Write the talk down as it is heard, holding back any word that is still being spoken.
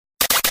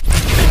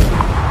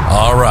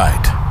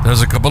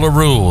There's a couple of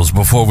rules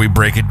before we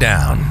break it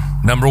down.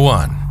 Number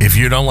 1, if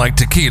you don't like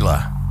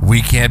tequila,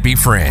 we can't be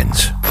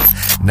friends.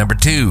 Number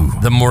 2,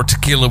 the more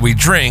tequila we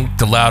drink,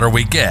 the louder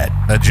we get.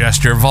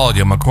 Adjust your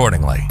volume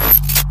accordingly.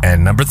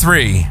 And number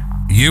 3,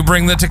 you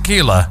bring the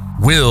tequila,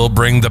 we'll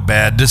bring the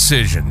bad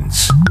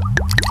decisions.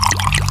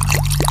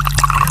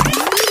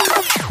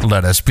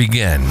 Let us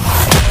begin.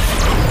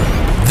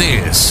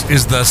 This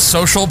is the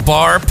Social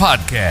Bar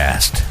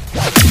Podcast.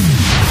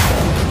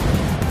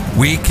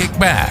 We kick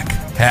back,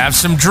 have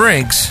some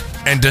drinks,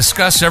 and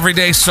discuss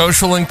everyday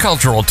social and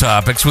cultural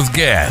topics with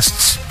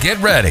guests. Get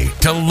ready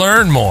to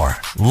learn more,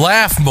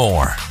 laugh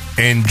more,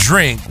 and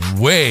drink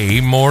way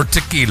more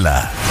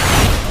tequila.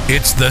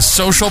 It's the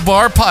Social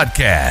Bar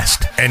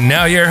Podcast. And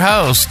now your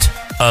host,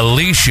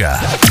 Alicia.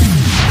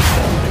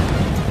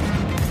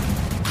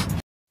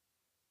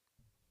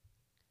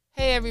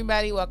 Hey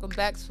everybody, welcome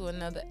back to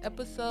another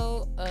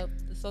episode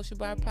of the Social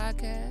Bar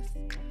Podcast.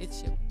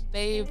 It's your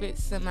favorite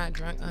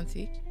semi-drunk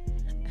auntie.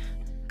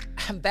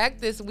 I'm back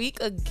this week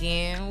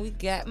again. We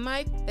got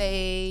my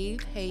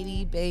fave,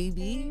 Haydee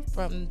Babyy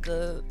from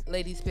the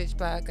Ladies Pitch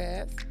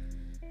Podcast.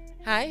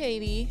 Hi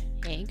Haydee.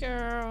 Hey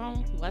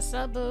girl, what's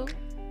up boo?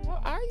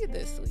 How are you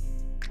this week?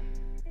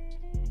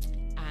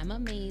 I'm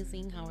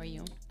amazing. How are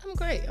you? I'm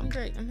great. I'm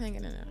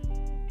hanging in there.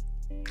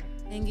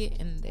 Hanging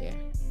in there.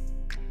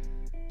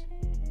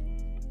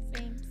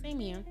 Same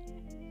here.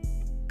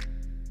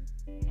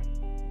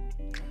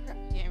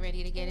 Getting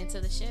ready to get into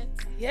the shit?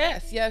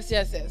 Yes.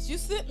 You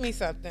sent me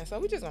something, so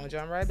we're just gonna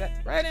jump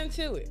right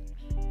into it.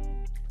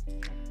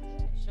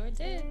 Sure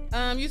did.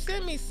 You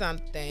sent me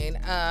something,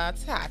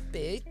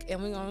 topic,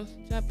 and we're gonna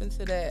jump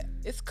into that.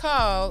 It's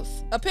called,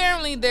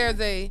 apparently there's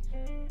a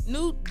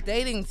new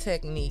dating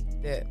technique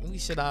that we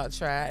should all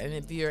try, and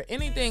if you're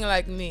anything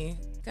like me,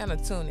 kind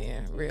of tune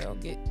in real.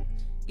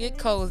 Get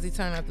cozy,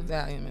 turn up the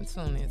volume, and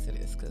tune into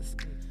this, because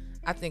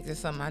I think it's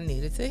something I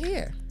needed to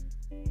hear.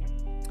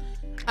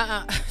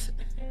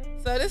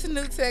 So this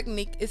new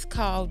technique is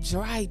called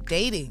dry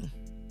dating.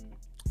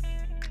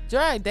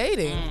 Dry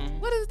dating?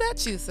 What is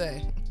that you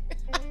say?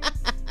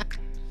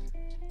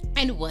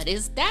 And what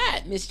is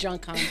that, Miss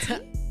Drunk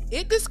Auntie?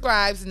 It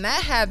describes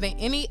not having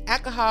any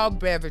alcohol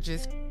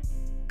beverages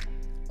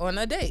on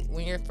a date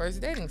when you're first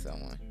dating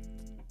someone.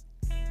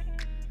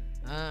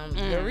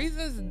 The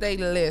reasons they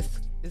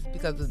list is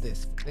because of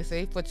this. They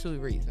say for 2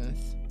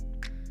 reasons.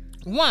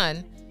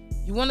 1,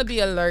 you want to be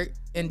alert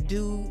and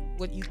do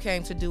what you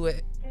came to do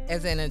it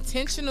as an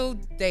intentional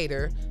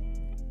dater,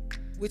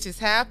 which is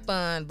have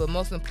fun, but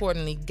most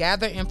importantly,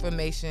 gather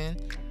information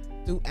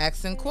through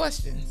asking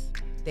questions.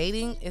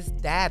 Dating is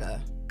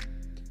data.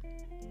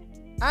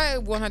 I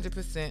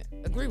 100%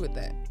 agree with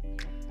that.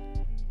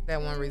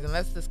 That one reason.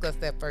 Let's discuss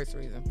that first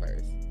reason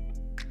first.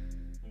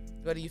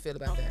 What do you feel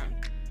about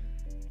that?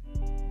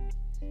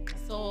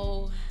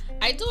 So,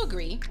 I do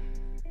agree.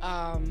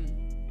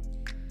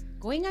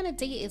 Going on a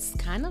date is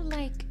kind of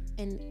like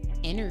an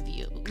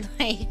interview.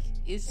 Like,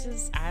 it's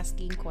just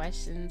asking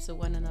questions to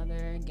one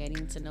another,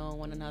 getting to know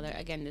one another.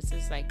 Again, this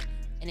is like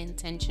an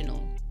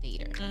intentional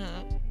dater.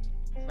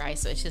 Right?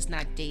 So it's just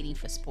not dating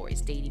for sport.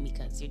 It's dating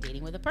because you're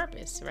dating with a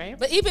purpose, right?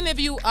 But even if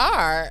you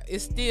are, it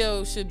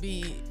still should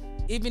be,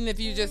 even if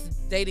you're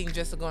just dating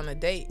just to go on a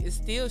date, it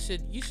still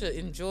should, you should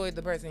enjoy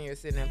the person you're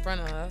sitting in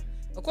front of.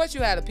 Of course,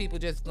 you have the people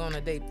just go on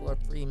a date for a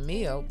free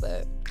meal,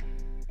 but...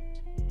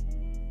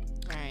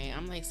 Right.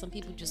 I'm like, some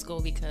people just go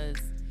because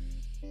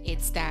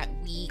it's that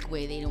week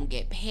where they don't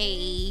get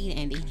paid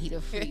and they need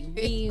a free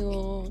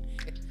meal.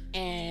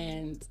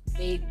 And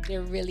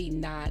they're really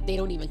not, they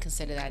don't even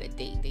consider that a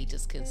date. They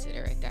just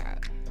consider it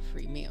that a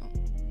free meal.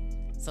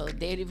 So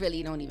they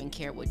really don't even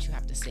care what you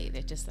have to say.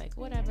 They're just like,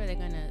 whatever, they're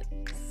going to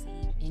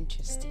seem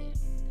interested.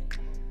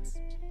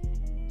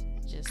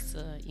 Just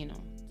to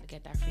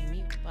get that free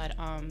meal. But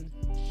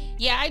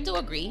yeah, I do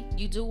agree.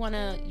 You want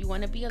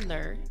to be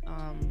alert.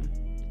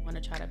 You want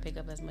to try to pick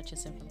up as much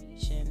as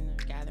information or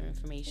gather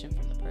information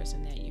from the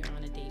person that you're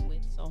on a date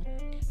with. So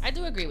I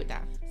do agree with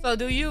that. So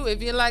do you,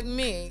 if you're like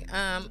me,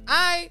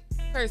 I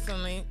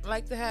personally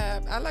like to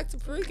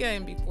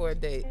pregame before a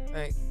date.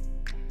 Like,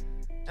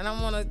 and I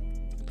want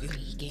to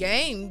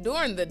game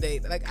during the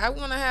date. Like, I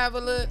want to have a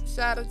little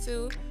shot or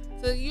two.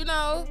 So,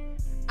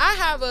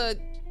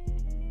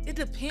 it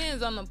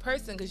depends on the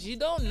person, because you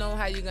don't know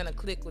how you're going to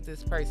click with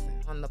this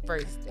person on the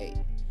first date.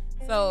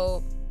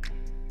 So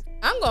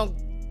I'm going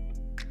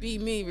to be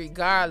me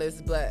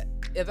regardless, but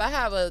if I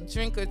have a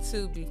drink or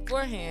two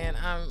beforehand,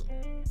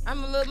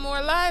 I'm a little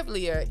more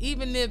livelier,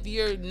 even if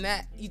you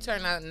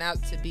turn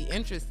out to be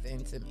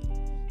interesting to me.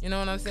 You know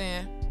what I'm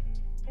saying?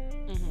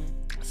 Mm-hmm.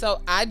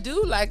 So I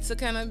do like to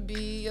kind of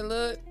be a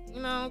little,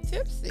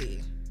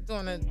 tipsy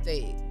during a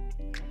date.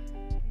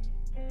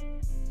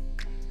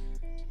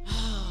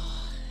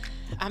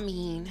 I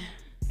mean,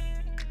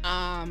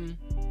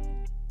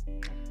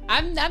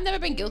 I've never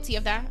been guilty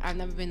of that. I've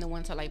never been the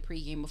one to like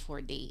pregame before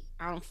a date.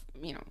 I don't,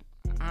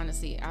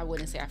 honestly, I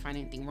wouldn't say I find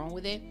anything wrong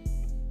with it,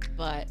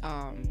 but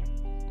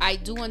I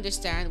do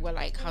understand where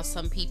like how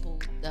some people,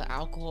 the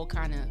alcohol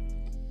kind of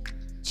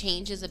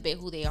changes a bit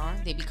who they are.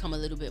 They become a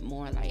little bit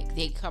more like,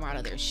 they come out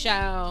of their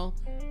shell.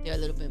 They're a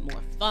little bit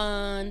more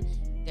fun.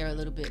 They're a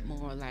little bit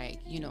more like,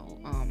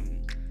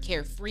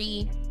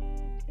 carefree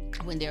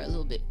when they're a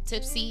little bit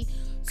tipsy.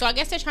 So I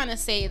guess they're trying to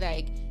say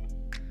like,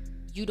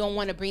 you don't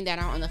want to bring that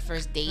out on the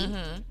first date,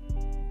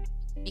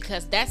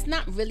 because that's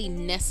not really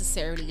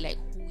necessarily like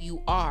who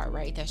you are,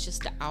 right? That's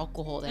just the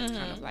alcohol that's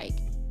kind of like,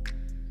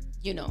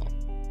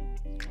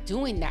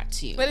 doing that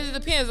to you. But it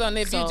depends on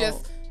if you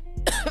just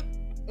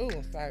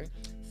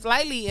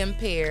slightly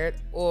impaired,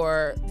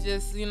 or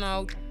just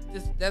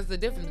that's the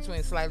difference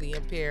between slightly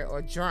impaired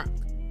or drunk.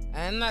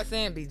 I'm not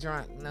saying be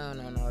drunk.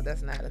 No,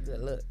 that's not a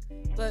good look.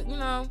 But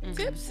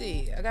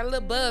tipsy. I got a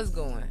little buzz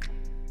going.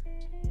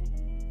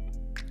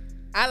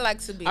 I like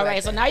to be. All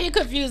right, that. So now you're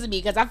confusing me,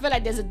 because I feel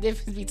like there's a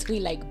difference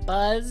between like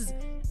buzz,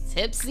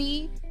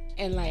 tipsy,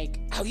 and like.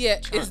 Oh yeah,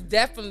 drunk. It's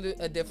definitely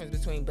a difference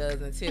between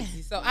buzz and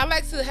tipsy. So I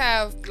like to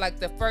have like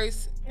the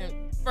first.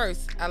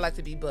 I like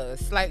to be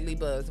buzzed, slightly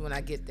buzzed when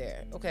I get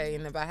there. Okay,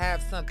 and if I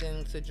have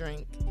something to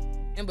drink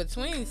in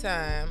between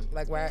time,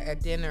 like while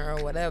at dinner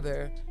or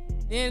whatever,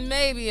 then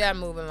maybe I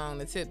move along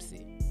to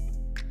tipsy.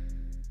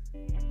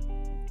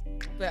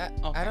 But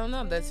I don't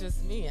know. That's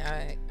just me.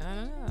 I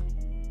don't know.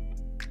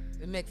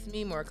 It makes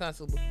me more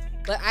comfortable.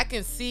 But I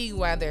can see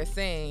why they're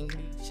saying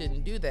you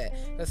shouldn't do that.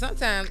 But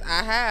sometimes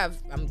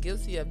I'm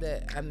guilty of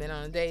that. I've been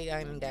on a date. I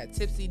even got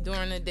tipsy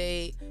during the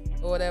date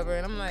or whatever.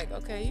 And I'm like,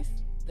 okay.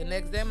 The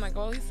next day, I'm like,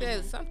 oh, he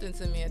said something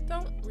to me. I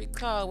don't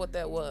recall what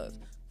that was.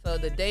 So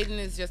the dating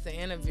is just an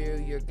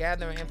interview. You're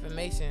gathering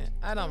information.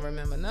 I don't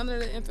remember none of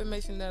the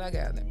information that I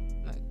gathered.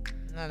 Like,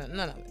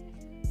 none of it.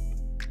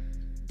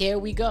 There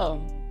we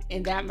go.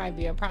 And that might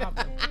be a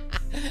problem.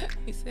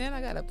 He's saying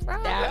I got a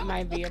problem. That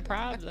might be a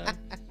problem.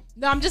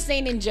 No, I'm just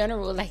saying in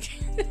general. Like,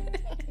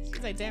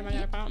 she's like, damn, I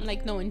got a problem.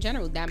 Like, no, in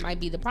general, that might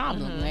be the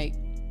problem. Like,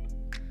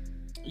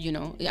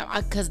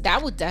 because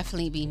that would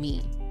definitely be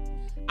me.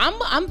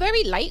 I'm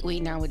very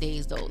lightweight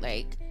nowadays, though.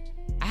 Like,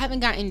 I haven't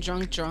gotten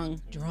drunk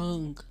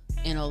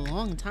in a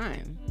long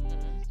time.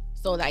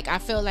 So, like, I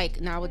feel like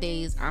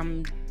nowadays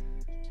I'm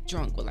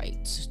drunk with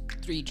like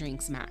 3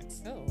 drinks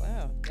max. Oh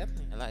wow,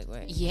 definitely a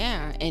lightweight.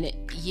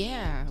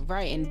 Yeah,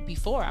 right. And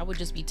before I would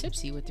just be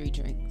tipsy with 3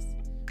 drinks.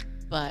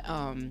 But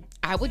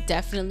I would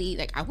definitely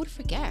I would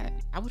forget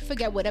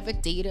whatever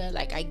data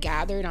like I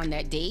gathered on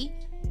that day.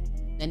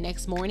 The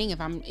next morning, if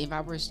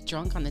I was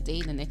drunk on the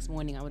day, the next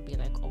morning I would be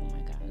like, oh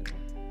my god,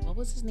 what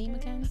was his name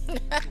again?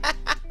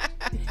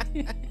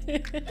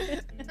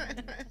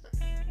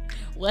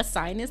 What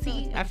sign is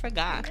he? I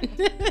forgot.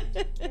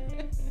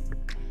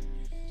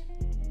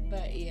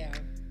 But yeah.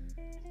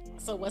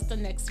 So what's the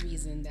next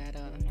reason that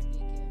you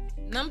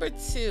give? Number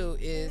 2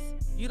 is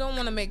you don't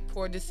want to make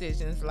poor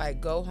decisions,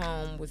 like go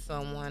home with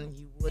someone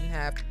you wouldn't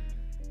have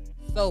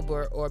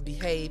sober, or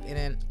behave in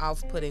an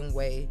off-putting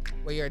way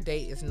where your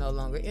date is no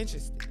longer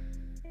interested.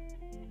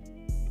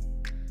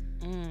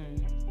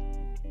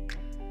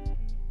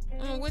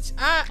 Which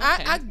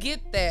I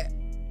get that.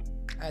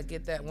 I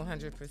get that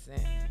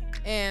 100%.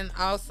 And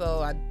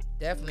also, I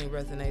definitely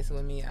resonates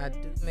with me. I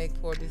do make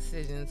poor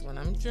decisions when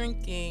I'm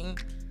drinking.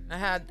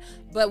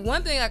 But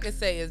one thing I can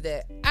say is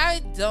that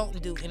I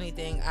don't do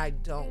anything I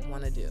don't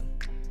want to do.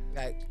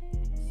 Like,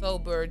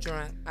 sober,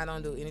 drunk, I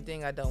don't do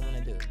anything I don't want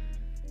to do.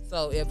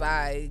 So if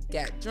I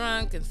got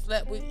drunk and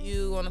slept with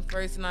you on the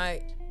first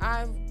night,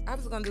 I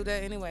was gonna do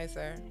that anyway,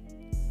 sir.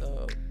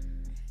 So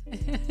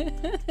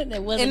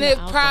that wasn't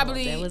alcohol,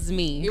 that was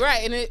me. You're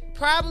right, and it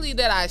probably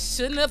that I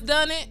shouldn't have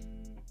done it,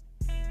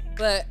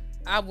 but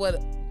I would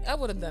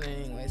have done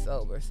it anyway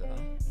sober. So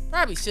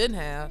probably shouldn't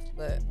have,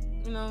 but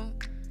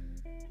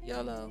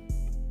YOLO.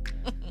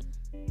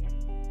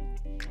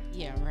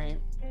 Yeah, right.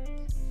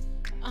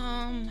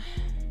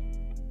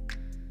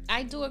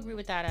 I do agree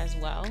with that as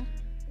well.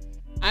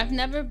 I've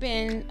never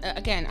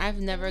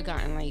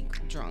gotten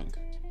like drunk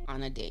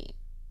on a date.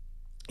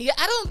 Yeah,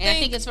 I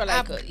think it's for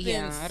like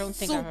I don't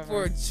think super I've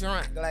ever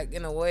drunk, like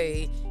in a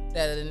way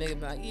that a nigga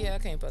be like, yeah, I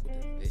can't fuck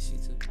with this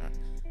bitch, she too drunk.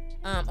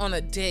 On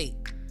a date,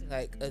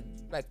 like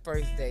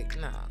first date,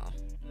 no,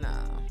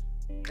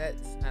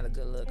 that's not a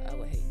good look. I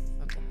would hate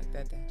something like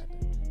that to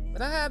happen.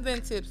 But I have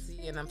been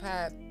tipsy, and I've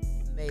had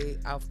made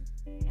off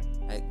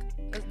like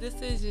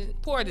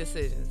poor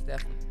decisions,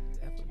 definitely.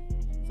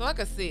 So I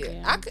could see it.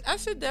 Yeah. I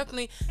should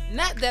definitely,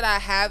 not that I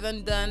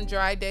haven't done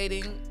dry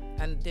dating.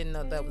 I didn't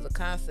know that was a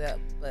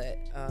concept, but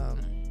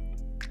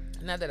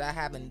not that I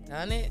haven't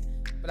done it,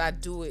 but I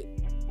do it.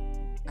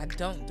 I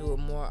don't do it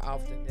more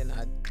often than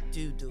I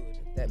do it,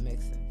 if that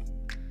makes sense.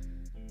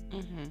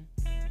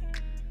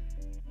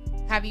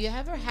 Have you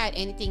ever had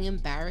anything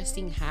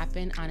embarrassing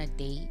happen on a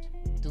date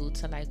due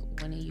to like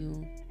one of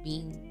you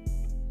being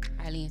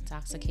highly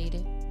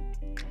intoxicated?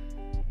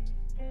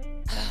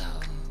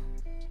 Oh,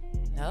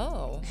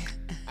 no.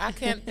 I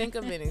can't think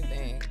of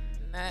anything.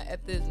 Not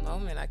at this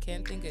moment. I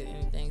can't think of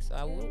anything. So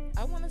I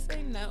want to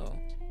say no.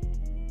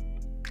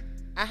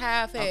 I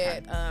have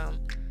had,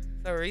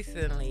 so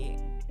recently,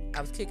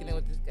 I was kicking it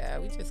with this guy.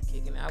 We just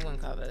kicking it. I wouldn't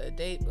call it a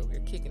date, but we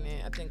were kicking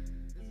it. I think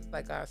this is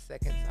like our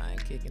second time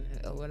kicking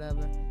it or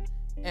whatever.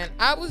 And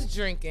I was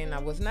drinking. I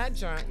was not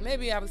drunk.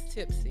 Maybe I was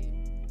tipsy.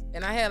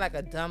 And I had like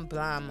a dumb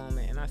blind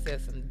moment. And I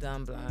said some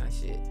dumb blind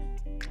shit.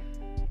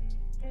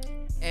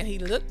 And he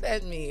looked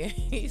at me and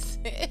he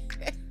said,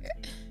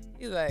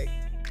 he's like,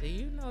 do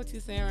you know what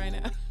you're saying right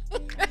now?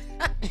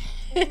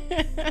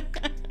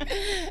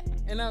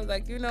 And I was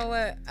like, you know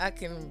what?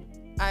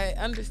 I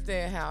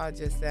understand how I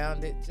just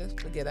sounded. Just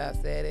forget I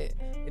said it.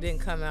 It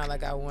didn't come out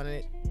like I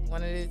wanted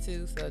it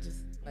to. So just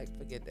like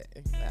forget that.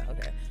 And he's like,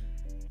 okay.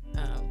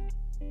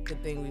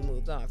 Good thing we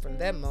moved on from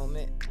that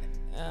moment.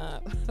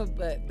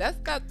 But that's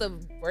not the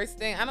worst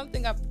thing. I don't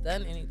think I've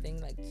done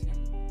anything like too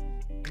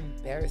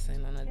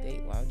embarrassing on a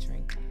date while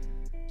drinking.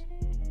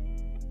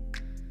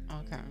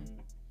 Okay.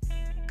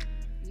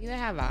 Neither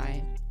have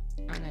I.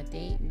 On a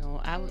date, no.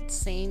 I would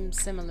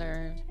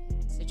similar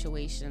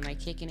situation, like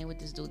kicking it with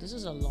this dude. This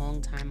was a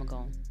long time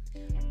ago.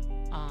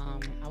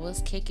 I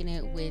was kicking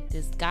it with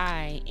this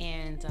guy,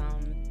 and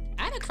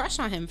I had a crush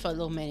on him for a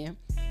little minute.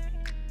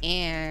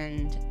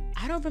 And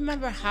I don't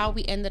remember how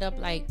we ended up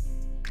like,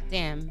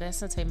 damn,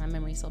 that's not tell you my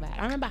memory so bad. I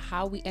don't remember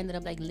how we ended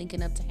up like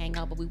linking up to hang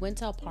out, but we went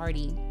to a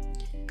party,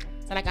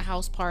 to like a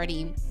house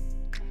party,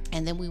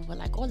 and then we were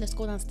like, oh, let's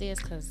go downstairs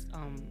because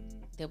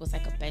there was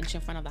like a bench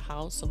in front of the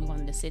house, so we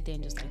wanted to sit there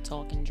and just like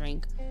talk and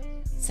drink.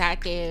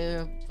 Sat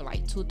there for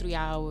like 2-3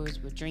 hours.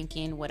 We're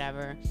drinking,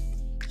 whatever.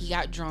 He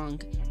got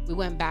drunk. We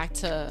went back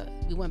to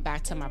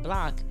my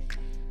block,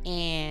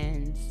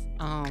 and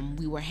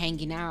we were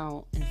hanging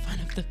out in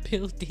front of the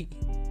building.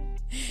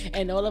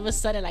 And all of a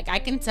sudden, like I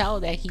can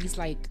tell that he's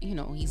like, you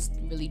know, he's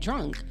really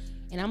drunk.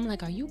 And I'm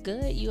like, are you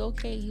good? You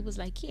okay? He was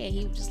like, yeah.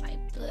 He was just like,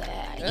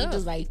 bleh. He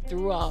just like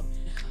threw up.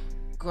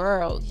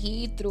 Girl,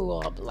 he threw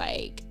up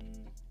like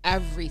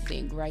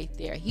everything right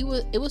there.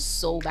 It was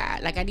so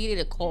bad. Like I needed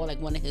to call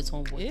like one of his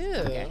homeboys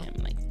to look at him.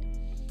 Like,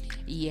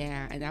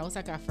 yeah, and that was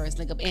like our first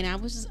link up, and I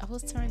was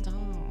turned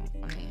on.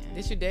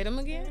 Did you date him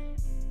again?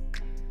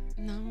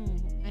 No,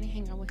 I didn't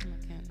hang out with him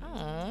again.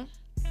 Oh,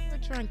 you're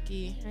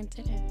drunky. I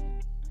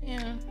didn't.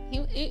 Yeah, he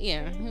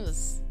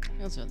was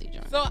really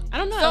drunk. So I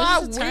don't know. So I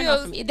was turned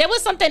off from me. There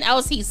was something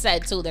else he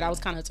said too that I was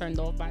kind of turned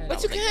off by.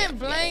 But you can't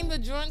blame the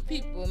drunk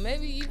people.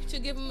 Maybe you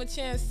should give them a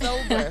chance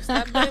sober.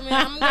 Stop blaming.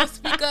 I'm gonna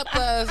speak up for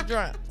us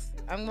drunks.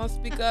 I'm gonna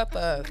speak up for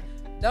us.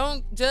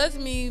 Don't judge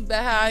me by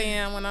how I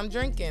am when I'm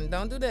drinking.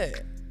 Don't do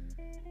that.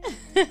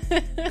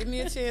 Give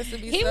me a chance to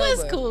be sober. He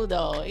was cool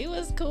though. He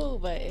was cool,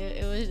 but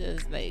it was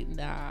just like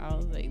nah. I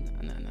was like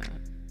no.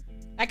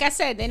 Like I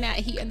said, then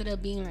he ended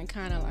up being like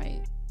kind of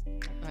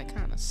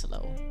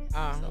slow.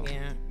 Oh so.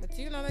 Yeah, but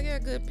you know they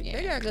got good. Yeah.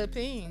 They got good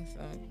peen,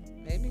 so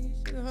maybe you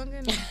should have hung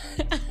in there.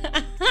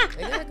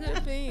 They got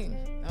good peen.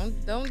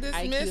 Don't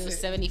dismiss IQ it.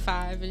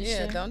 75 and shit.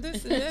 Yeah, don't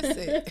dismiss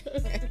it.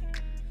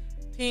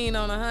 Peen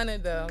on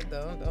 100 though.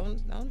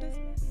 Don't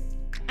dismiss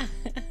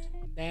it.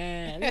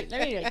 Nah, let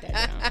me write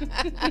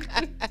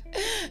that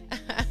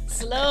down.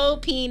 Slow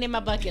peen in my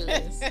bucket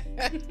list.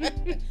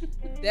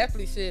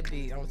 Definitely should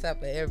be on top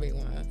of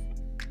everyone.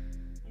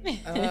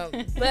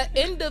 But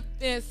in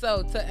defense,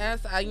 so to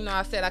answer,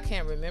 I said I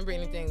can't remember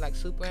anything like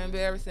super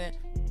embarrassing,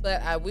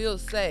 but I will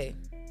say,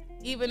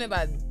 even if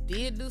I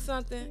did do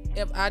something,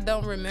 if I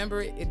don't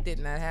remember it, it did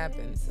not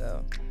happen.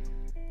 So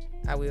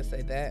I will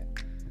say that.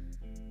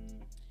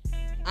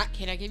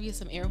 Can I give you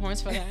some air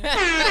horns for that?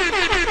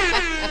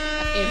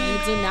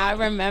 If you do not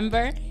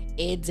remember,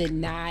 it did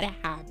not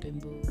happen,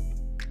 boo.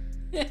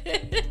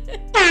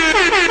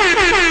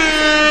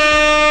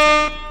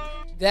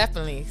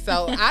 Definitely.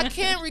 So I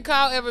can't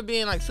recall ever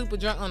being like super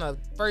drunk on a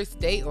first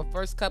date or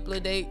first couple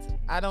of dates.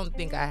 I don't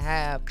think I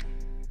have.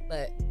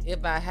 But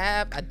if I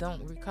have, I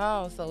don't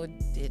recall. So it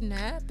didn't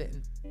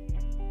happen.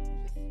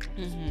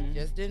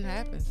 Just didn't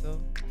happen. So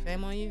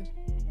shame on you.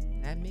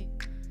 Not me.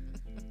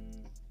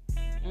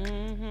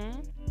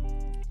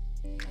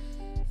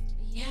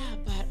 Yeah,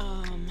 but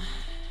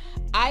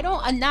I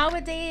don't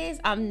nowadays.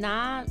 I'm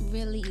not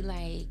really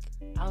like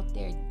out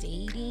there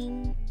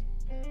dating.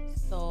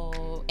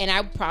 So, and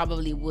I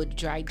probably would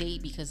dry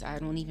date because I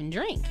don't even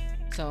drink.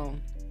 So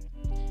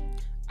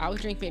I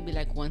would drink maybe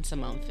like once a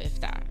month, if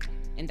that.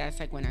 And that's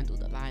like when I do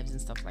the lives and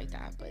stuff like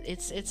that. But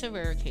it's a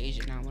rare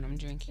occasion now when I'm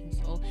drinking.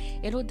 So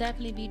it'll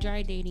definitely be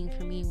dry dating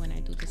for me when I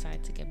do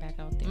decide to get back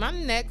out there. My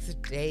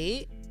next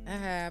date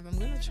I'm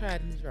going to try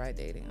to do dry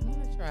dating. I'm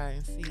going to try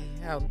and see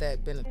how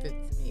that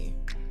benefits me.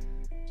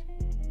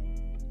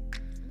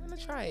 I'm going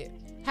to try it.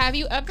 Have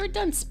you ever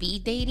done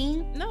speed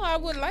dating? No, I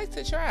would like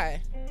to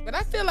try. But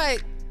I feel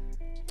like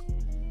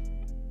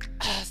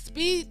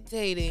speed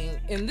dating,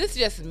 and this is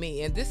just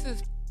me, and this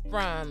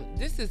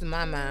is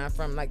my mind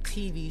from like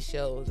TV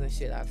shows and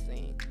shit I've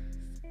seen.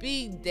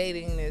 Speed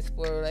dating is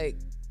for like,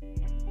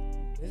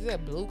 is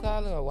it blue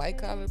collar or white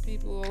collar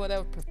people or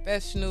whatever,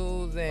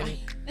 professionals and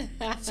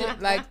shit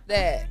like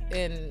that.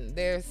 And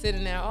they're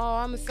sitting there, oh,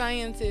 I'm a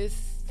scientist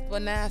for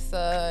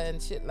NASA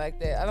and shit like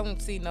that. I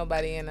don't see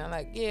nobody in there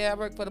like, yeah, I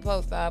work for the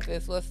post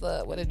office. What's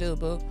up? What it do,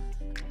 boo?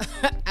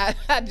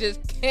 I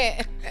just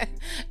can't.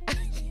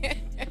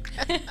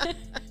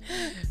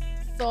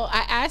 So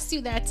I asked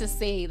you that to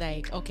say,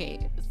 like,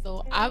 okay,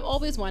 so I've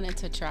always wanted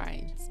to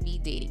try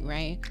speed dating,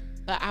 right?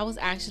 But I was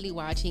actually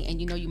watching, and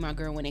you know, you my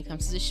girl when it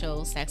comes to the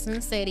show Sex and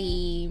the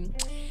City,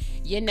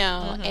 you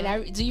know.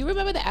 And do you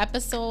remember the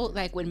episode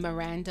like when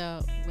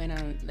Miranda went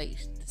on like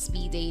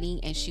speed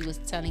dating, and she was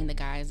telling the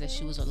guys that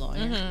she was a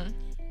lawyer,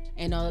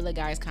 and all of the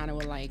guys kind of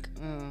were like,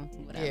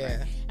 whatever.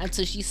 Yeah.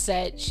 Until she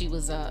said she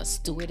was a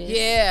stewardess.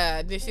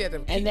 Yeah, then she had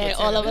to. And then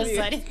all of a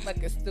sudden,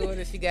 like a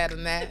stewardess, she got a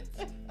match.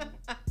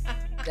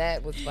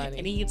 That was funny.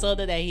 And he told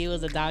her that he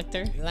was a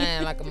doctor.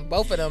 Lying like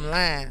both of them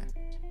lying.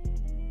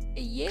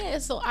 Yeah,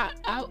 so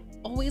I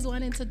always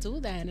wanted to do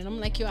that, and I'm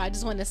like, yo, I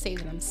just want to say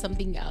that I'm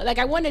something else. Like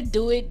I want to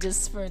do it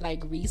just for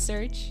like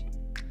research,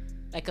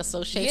 like a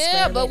social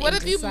experiment. Yeah, but what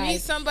if you meet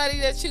somebody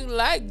that you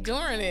like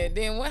during it?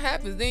 Then what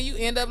happens? Then you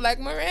end up like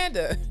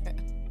Miranda.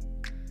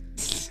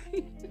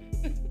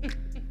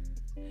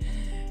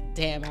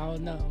 Damn, I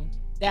don't know.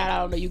 I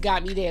don't know. You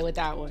got me there with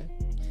that one.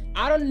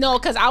 I don't know,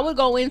 because I would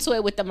go into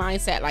it with the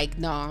mindset like,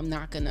 no, I'm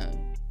not gonna.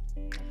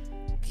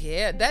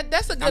 Yeah,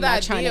 that's a good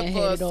idea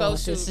for a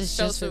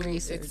social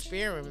research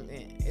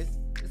experiment.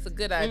 It's a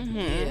good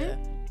idea.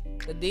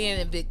 But then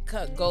if it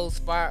goes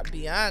far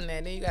beyond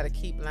that, then you got to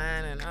keep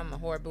lying, and I'm a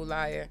horrible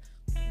liar.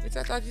 Which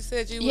I thought you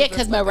said you was. Yeah,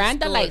 because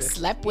Miranda like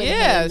slept with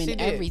him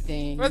and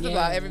everything. First of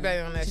all, everybody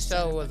on that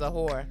show was a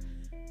whore.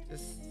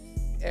 Just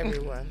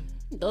everyone.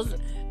 Those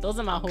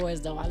are my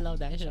whores though. I love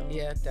that show.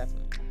 Yeah,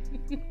 definitely.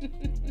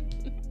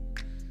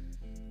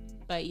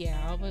 But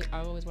yeah, I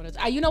always wanted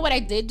to. You know what I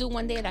did do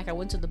one day? Like I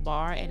went to the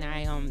bar and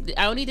I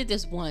only did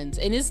this once,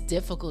 and it's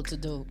difficult to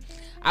do.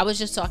 I was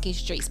just talking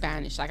straight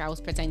Spanish, like I was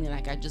pretending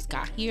like I just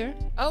got here.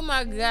 Oh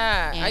my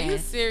God, are you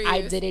serious?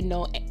 I didn't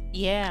know.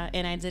 Yeah,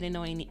 and I didn't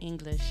know any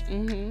English.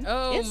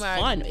 Oh it's my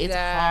fun. God. It's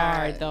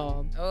hard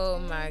though. Oh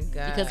my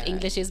God. Because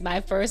English is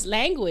my first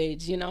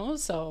language, you know,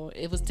 so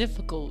it was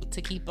difficult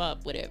to keep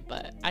up with it,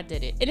 but I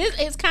did it.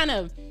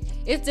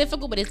 It's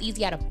difficult, but it's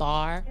easy at a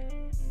bar.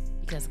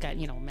 Because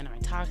men are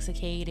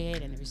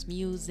intoxicated and there's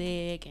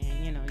music,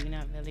 and you're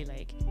not really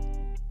like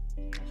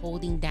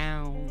holding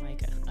down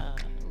like a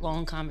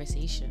long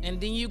conversation. And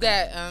then you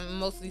got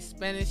mostly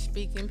Spanish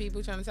speaking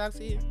people trying to talk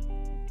to you.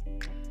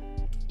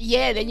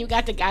 Yeah, then you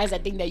got the guys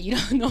that think that you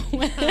don't know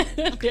what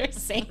they're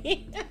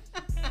saying.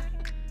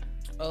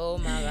 Oh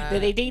my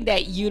God. They think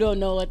that you don't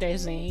know what they're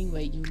saying,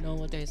 but you know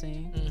what they're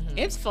saying.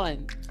 It's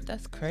fun.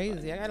 That's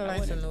crazy. I gotta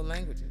learn some new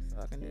languages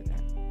so I can do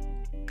that.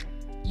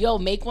 Yo,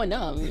 make one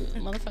up.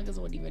 Motherfuckers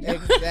won't even know.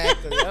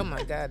 Exactly. Oh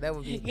my God, that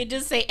would be. You can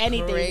just say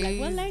anything. Crazy. Like,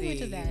 what language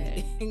is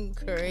that?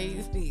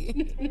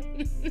 Crazy.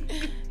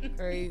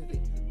 Crazy.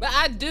 But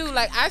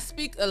I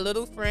speak a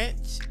little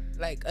French,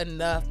 like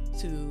enough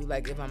to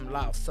like if I'm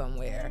lost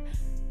somewhere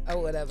or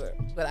whatever.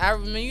 But I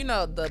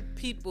remember,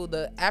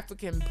 the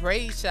African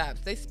braid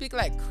shops, they speak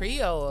like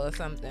Creole or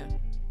something.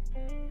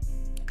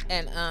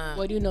 And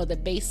what do you know? The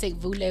basic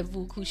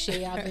voulez-vous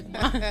coucher avec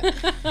moi?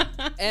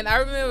 And I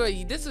remember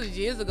this was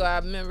years ago. I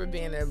remember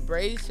being in a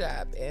braid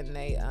shop, and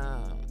the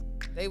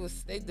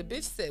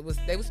bitch said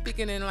they were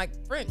speaking in like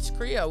French,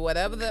 Creole,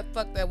 whatever the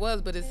fuck that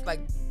was, but it's like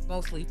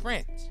mostly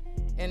French.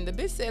 And the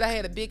bitch said I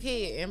had a big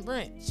head in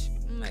French.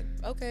 I'm like,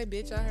 okay,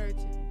 bitch, I heard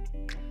you.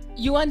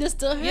 You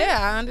understood her? Yeah,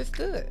 I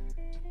understood.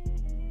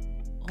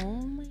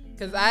 Oh my.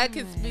 Because I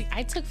can speak.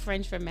 I took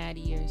French for mad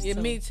years. Yeah,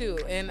 me too.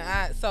 And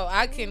I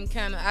can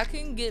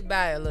get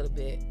by a little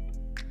bit.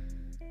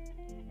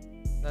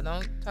 So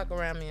don't talk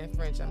around me in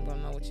French. I'm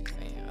gonna know what you're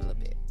saying a little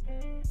bit,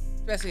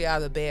 especially all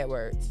the bad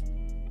words.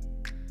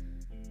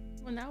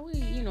 Well, now we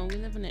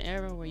live in an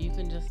era where you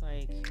can just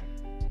like,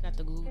 you got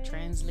the Google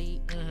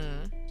Translate,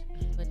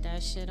 put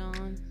that shit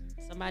on.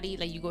 Somebody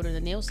like you go to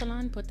the nail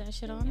salon, put that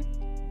shit on.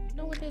 You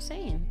know what they're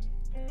saying.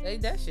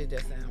 That shit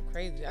just sound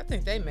crazy. I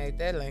think they made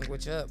that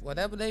language up.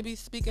 Whatever they be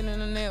speaking in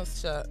the nail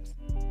shops,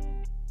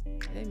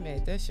 they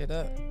made that shit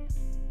up.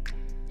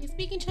 They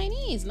speaking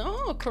Chinese,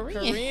 no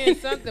Korean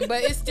something,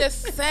 but it's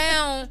just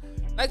sound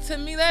like, to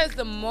me, that is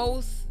the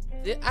most.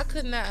 I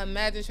could not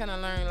imagine trying to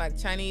learn like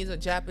Chinese or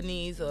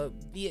Japanese or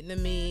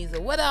Vietnamese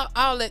or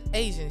all that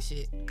Asian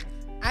shit.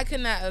 I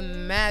could not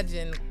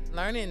imagine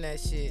learning that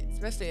shit,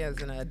 especially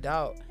as an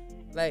adult.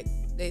 Like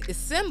it's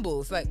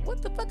symbols. Like,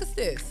 what the fuck is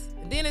this?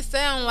 And then it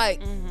sound like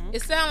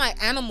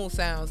animal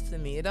sounds to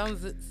me. It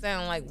doesn't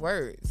sound like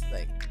words.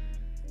 Like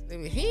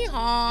hee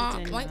haw,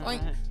 oink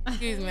oink.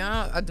 Excuse me,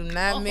 I do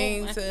not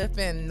mean to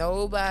offend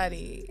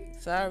nobody.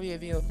 Sorry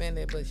if you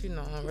offended, but I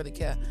don't really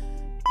care.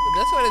 But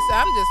that's what it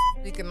sounds. I'm just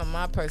speaking on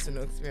my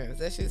personal experience.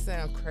 That shit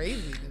sound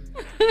crazy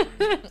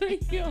to me.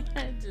 Yo,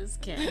 I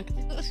just can't.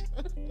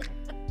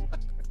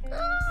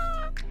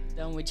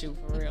 Done with you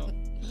for real.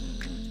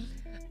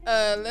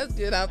 Let's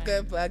get out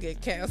there before I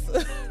get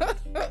canceled.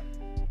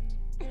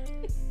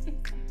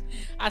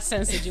 I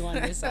censored you on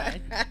this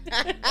side.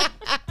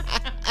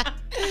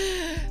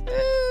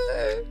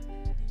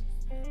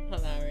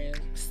 Hilarious.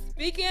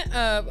 Speaking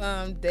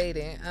of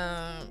dating,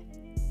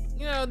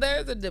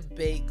 there's a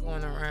debate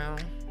going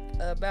around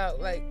about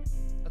like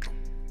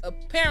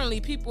apparently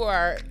people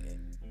are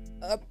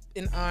up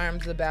in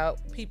arms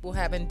about people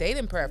having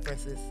dating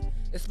preferences.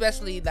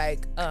 especially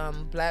like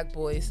black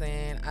boys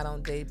saying I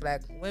don't date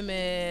black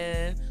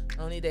women,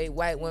 I only date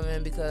white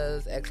women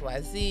because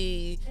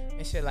XYZ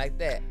and shit like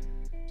that.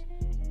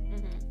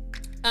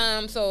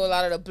 So a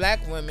lot of the black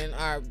women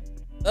are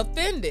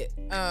offended.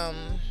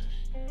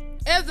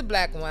 As a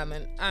black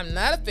woman, I'm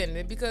not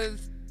offended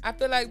because I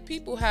feel like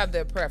people have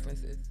their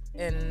preferences,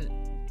 and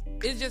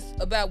it's just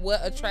about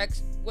what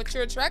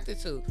you're attracted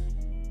to,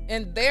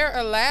 and they're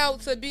allowed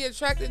to be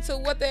attracted to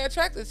what they're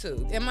attracted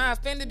to. Am I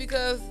offended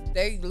because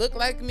they look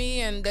like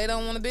me and they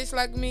don't want a bitch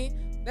like me?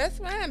 That's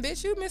fine,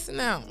 bitch. You missing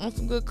out on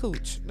some good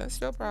cooch.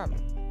 That's your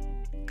problem.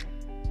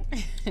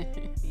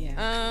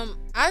 Yeah.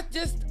 I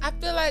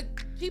feel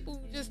like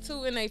people just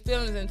too in their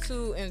feelings and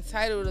too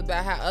entitled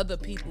about how other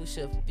people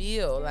should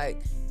feel.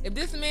 Like, if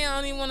this man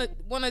only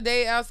want to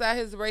date outside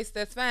his race,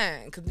 that's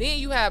fine. Cause then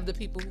you have the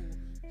people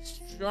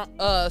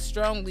who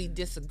strongly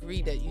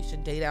disagree that you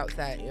should date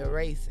outside your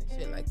race and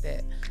shit like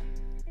that.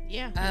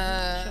 Yeah.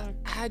 Sure.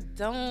 I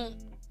don't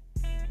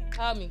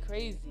call me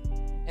crazy.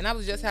 And I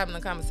was just having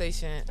a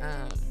conversation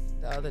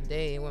the other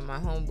day with my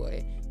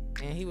homeboy,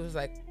 and he was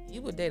like,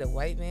 "You would date a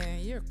white man?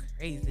 You're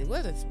crazy.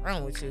 What is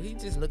wrong with you?" He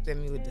just looked at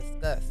me with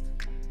disgust.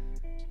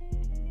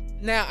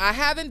 Now, I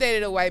haven't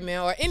dated a white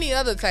man or any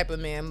other type of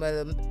man, but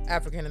an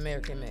African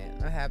American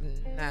man. I have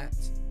not.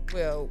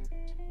 Well,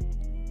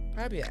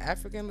 probably an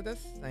African, but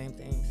that's the same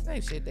thing.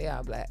 Same shit. They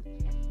are black.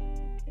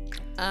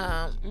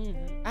 I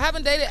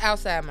haven't dated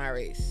outside my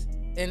race,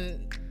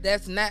 and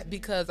that's not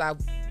because I've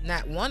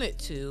not wanted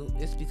to.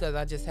 It's because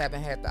I just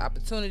haven't had the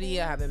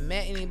opportunity. I haven't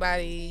met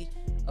anybody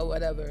or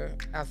whatever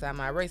outside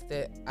my race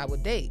that I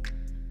would date.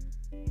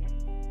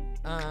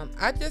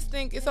 I just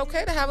think it's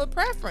okay to have a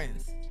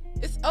preference.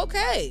 It's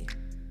okay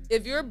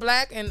if you're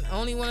black and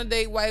only want to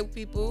date white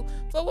people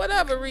for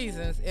whatever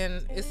reasons.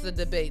 And it's a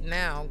debate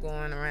now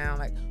going around,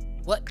 like,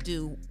 what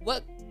do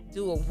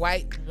a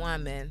white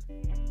woman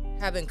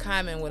have in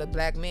common with a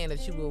black man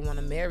that you would want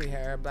to marry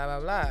her, blah blah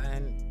blah,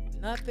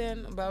 and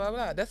nothing, blah blah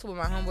blah. That's what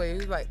my homeboy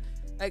was like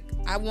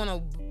I want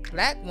a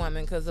black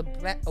woman because a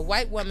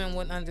white woman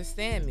wouldn't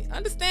understand me.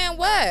 Understand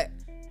what?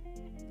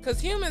 Because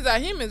humans are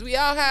humans. We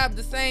all have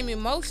the same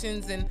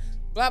emotions and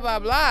blah blah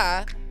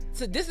blah.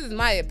 So this is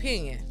my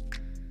opinion.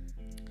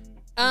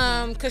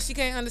 Because she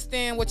can't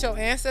understand what your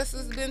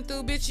ancestors been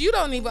through. Bitch, you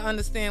don't even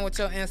understand what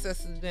your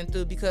ancestors been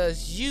through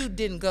because you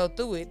didn't go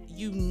through it.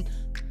 You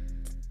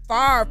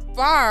far,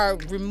 far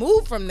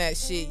removed from that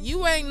shit.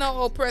 You ain't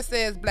no oppressed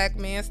ass black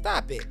man.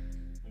 Stop it.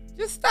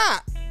 Just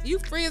stop. You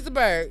free as a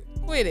bird.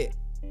 Quit it.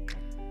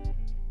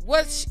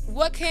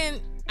 What can...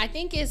 I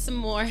think it's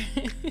more...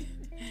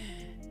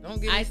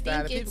 Don't get me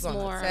started. People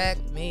gonna attack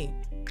me.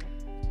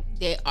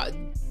 They are...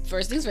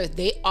 First things first,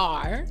 they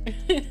are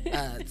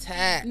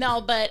attack.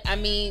 No, but I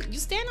mean, you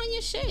stand on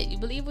your shit. You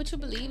believe what you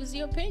believe is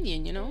your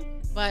opinion, you know.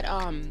 But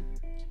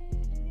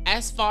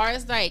as far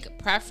as like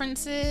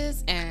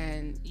preferences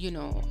and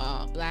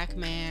black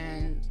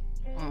man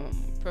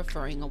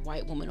preferring a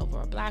white woman over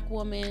a black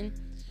woman,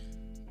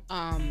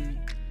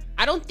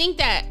 I don't think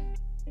that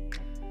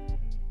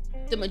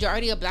the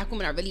majority of black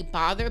women are really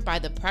bothered by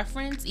the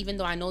preference, even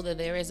though I know that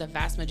there is a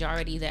vast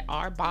majority that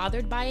are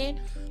bothered by it.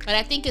 But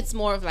I think it's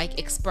more of like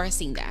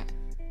expressing that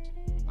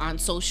on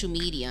social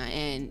media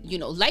and,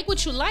 like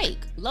what you like,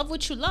 love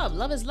what you love.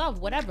 Love is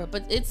love, whatever.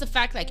 But it's the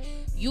fact, like,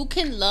 you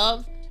can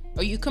love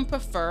or you can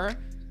prefer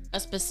a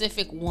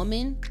specific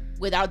woman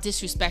without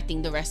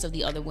disrespecting the rest of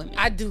the other women.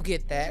 I do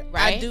get that.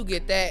 Right? I do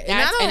get that.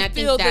 I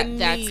think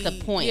that's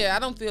the point. Yeah, I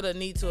don't feel the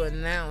need to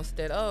announce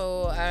that,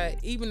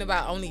 even if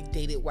I only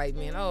dated white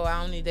men,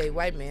 I only date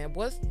white men.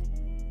 Who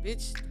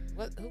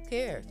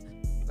cares?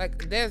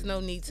 Like, there's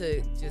no need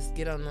to just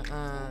get on the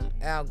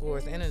Al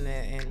Gore's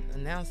internet and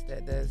announce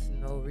that. There's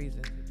no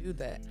reason to do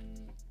that.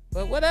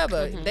 But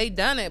whatever. They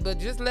done it, but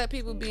just let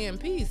people be in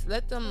peace.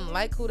 Let them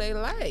like who they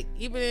like.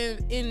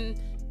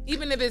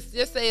 Even if it's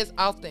just say it's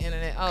off the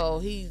internet,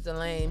 he's a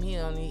lame,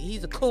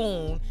 he's a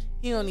coon,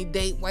 he only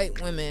date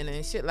white women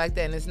and shit like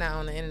that, and it's not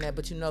on the internet,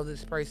 but you know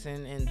this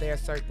person in their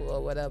circle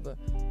or whatever.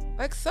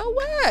 Like, so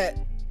what?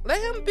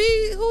 Let him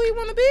be who he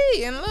want to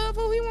be and love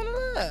who he want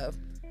to love.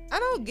 I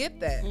don't get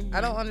that.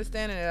 I don't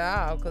understand it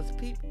at all because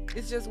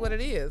it's just what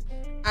it is.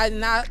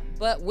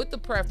 But with the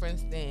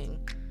preference thing,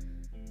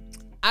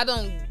 I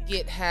don't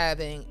get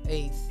having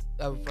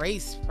a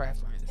race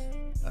preference.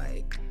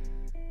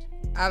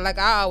 I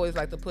always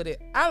like to put it,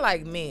 I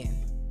like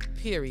men,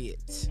 period.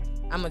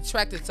 I'm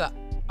attracted to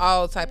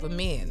all type of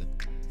men.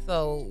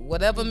 So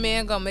whatever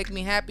man gonna make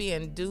me happy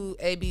and do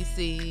A, B,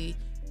 C,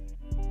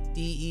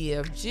 D, E,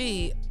 F,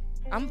 G,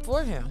 I'm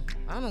for him.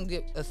 I don't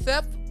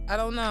I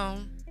don't know.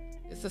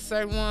 It's a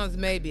certain ones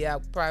maybe I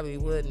probably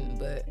wouldn't,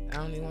 but I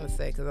don't even want to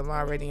say because I'm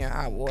already in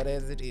hot water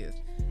as it is.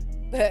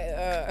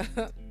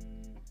 But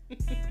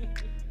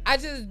I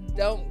just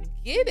don't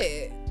get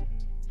it.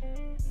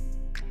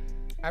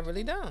 I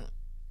really don't.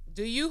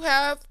 Do you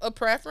have a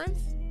preference?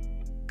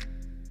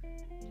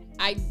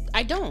 I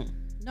don't.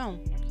 No.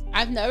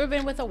 I've never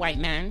been with a white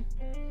man.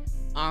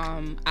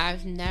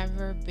 I've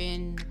never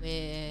been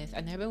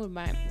with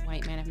my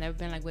white man. I've never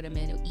been like with a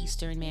Middle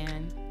Eastern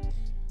man.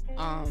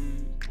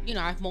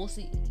 I've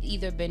mostly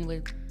either been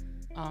with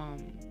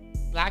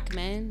black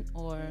men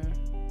or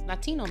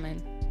Latino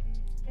men.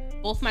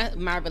 Both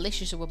my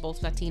relationship with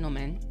both Latino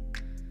men.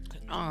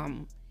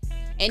 And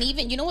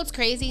even, you know what's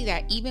crazy,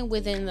 that even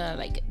within the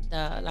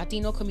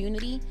Latino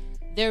community,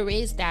 there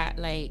is that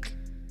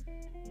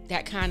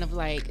that kind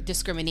of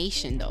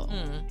discrimination though.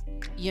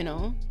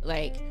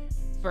 Like,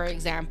 for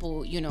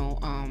example,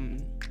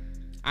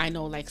 I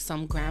know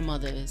some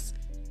grandmothers,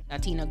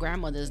 Latina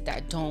grandmothers,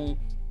 that don't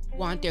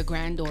want their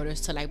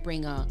granddaughters to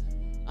bring a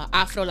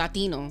Afro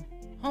Latino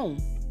home.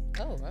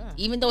 Oh wow.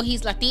 Even though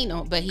he's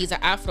Latino, but he's an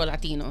Afro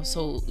Latino,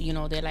 so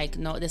they're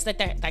no, it's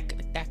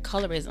that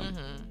colorism,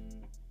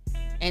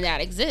 and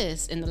that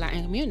exists in the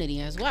Latin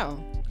community as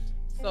well.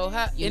 So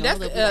that's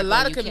a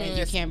lot of communities.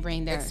 You can't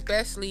bring that,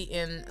 especially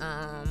in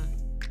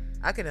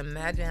I can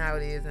imagine how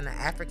it is in the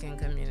African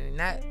community,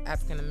 not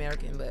African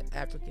American, but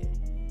African.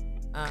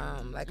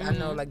 I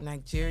know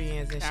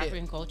Nigerians and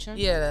African shit. culture.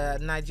 Yeah,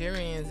 the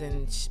Nigerians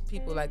and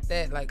people like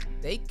that,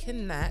 they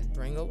cannot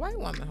bring a white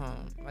woman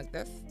home.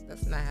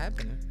 That's not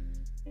happening.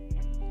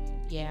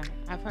 Yeah,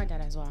 I've heard that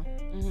as well.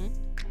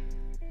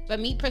 But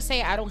me per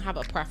se, I don't have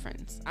a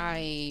preference.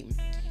 I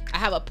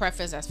have a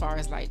preference as far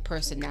as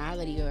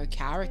personality or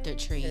character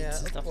traits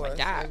and stuff like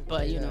that.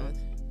 But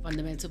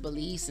fundamental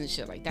beliefs and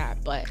shit like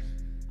that. But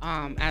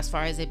as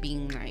far as it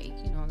being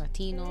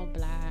Latino,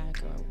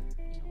 black, or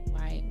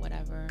white,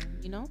 whatever,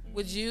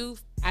 would you,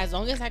 as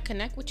long as I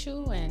connect with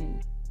you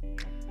and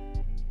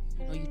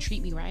you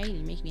treat me right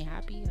and make me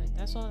happy,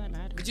 that's all that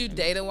matters. Would you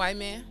date a white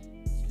man?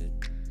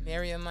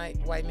 Marry a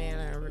white man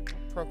and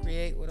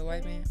procreate with a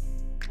white man?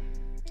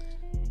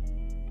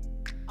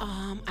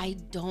 I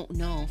don't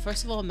know.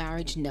 First of all,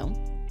 marriage, no.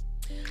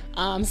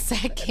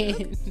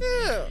 Second,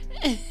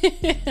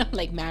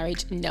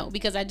 marriage, no,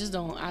 because I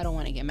don't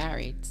want to get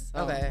married. So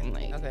okay. I'm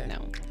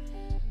no.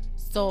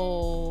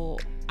 So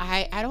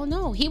I don't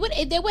know.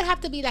 There would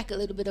have to be a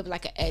little bit of an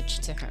edge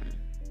to him.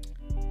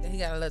 He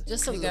got a little,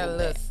 just a he little got a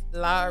bit.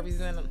 little Lawry's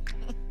in him.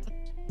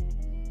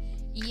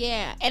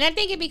 Yeah, and I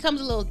think it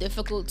becomes a little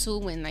difficult too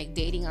when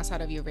dating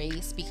outside of your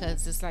race,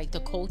 because it's the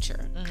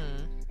culture.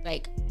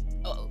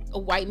 A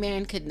white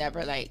man could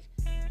never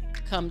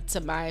come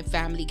to my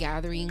family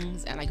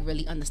gatherings and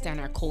really understand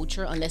our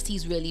culture unless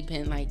he's really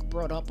been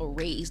brought up or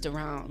raised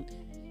around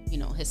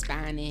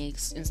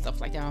Hispanics and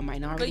stuff like that, or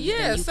minorities. But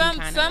yeah,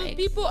 some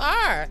people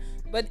are.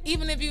 But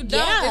even if you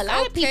don't, a lot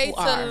it's of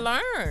people okay to are.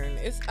 learn.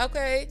 It's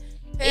okay.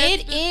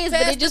 It is,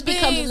 but it just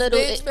becomes a little.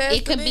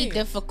 It can be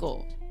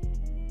difficult.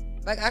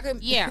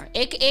 Yeah,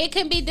 it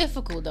can be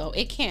difficult though.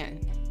 It can.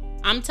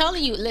 I'm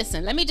telling you.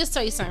 Listen, let me just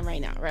tell you something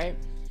right now, right?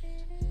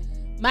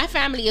 My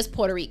family is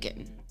Puerto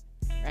Rican,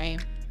 right?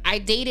 I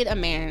dated a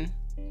man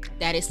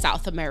that is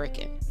South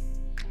American,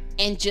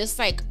 and just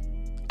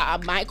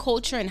my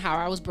culture and how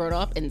I was brought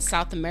up in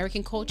South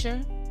American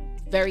culture,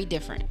 very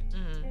different.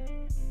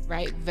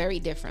 Right? Very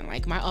different.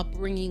 My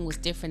upbringing was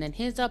different than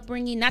his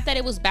upbringing. Not that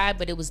it was bad,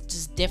 but it was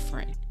just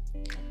different.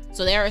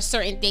 So there are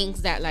certain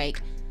things that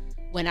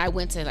when I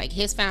went to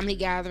his family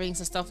gatherings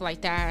and stuff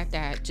like that,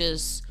 that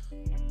just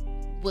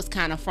was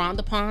kind of frowned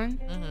upon.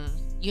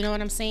 You know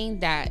what I'm saying?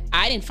 That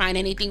I didn't find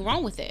anything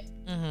wrong with it.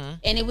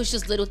 And it was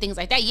just little things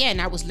like that. Yeah,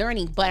 and I was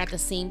learning, but at the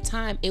same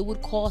time, it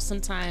would cause some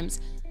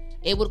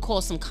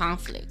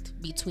conflict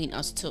between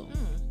us two.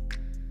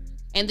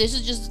 And this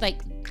is just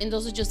and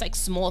those are just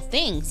small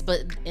things,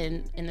 but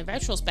in the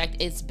retrospect,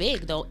 it's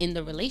big though in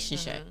the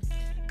relationship,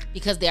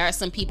 because there are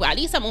some people, at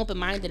least I'm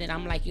open-minded, and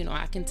I'm I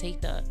can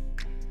take the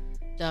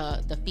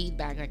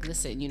feedback,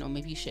 listen,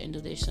 maybe you shouldn't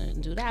do this,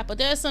 shouldn't do that. But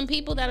there are some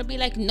people that'll be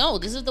no,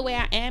 this is the way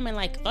I am,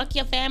 and fuck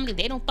your family,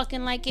 they don't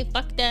fucking like it,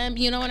 fuck them,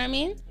 you know what I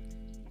mean?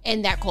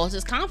 And that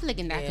causes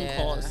conflict, and that can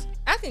cause,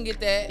 I can get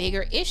that,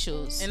 bigger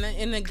issues.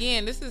 And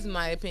again, this is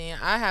my opinion.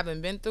 I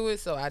haven't been through it,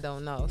 so I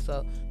don't know.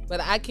 So, but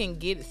I can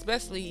get,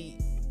 especially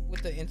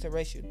with the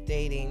interracial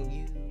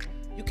dating,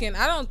 you can.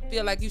 I don't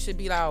feel like you should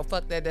be oh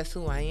fuck that, that's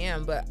who I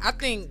am. But I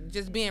think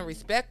just being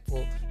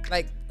respectful,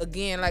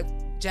 again,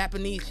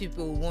 Japanese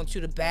people want you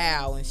to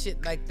bow and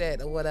shit like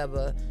that or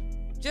whatever.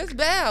 Just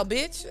bow,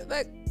 bitch.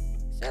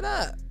 Shut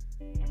up.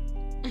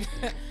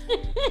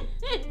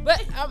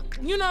 But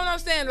you know what I'm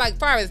saying,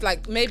 far as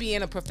maybe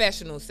in a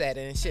professional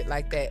setting and shit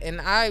like that. And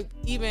I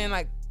even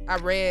I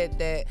read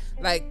that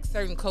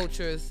certain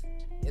cultures,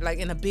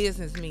 in a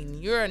business meeting,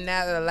 you're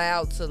not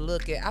allowed to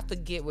look at, I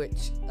forget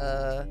which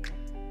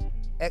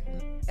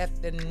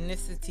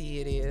ethnicity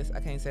it is.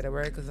 I can't say the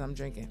word because I'm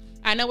drinking.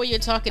 I know what you're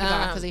talking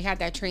about, because they had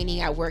that training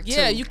at work too.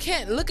 Yeah, you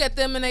can't look at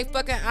them in their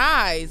fucking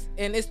eyes,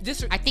 and it's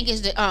I think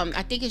it's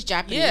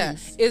Japanese. Yeah,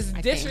 it's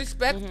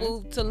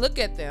disrespectful to look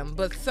at them.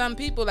 But some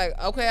people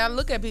okay, I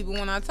look at people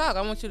when I talk.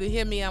 I want you to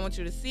hear me. I want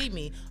you to see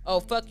me. Oh,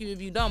 fuck you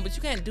if you don't. But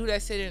you can't do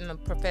that shit in a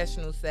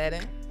professional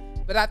setting.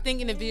 But I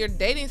think if you're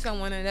dating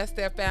someone and that's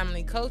their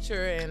family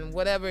culture and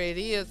whatever it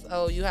is,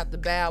 oh, you have to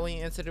bow when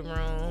you enter the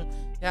room.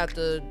 You have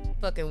to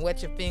fucking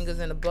wet your fingers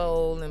in a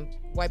bowl and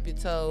wipe your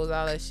toes,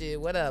 all that shit,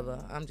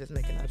 whatever. I'm just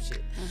making up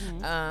shit.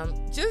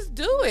 Just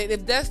do it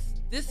if that's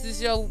this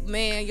is your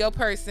man, your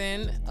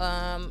person,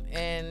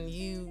 and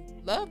you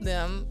love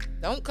them,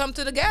 don't come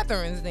to the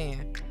gatherings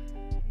then.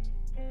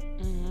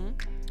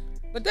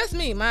 But that's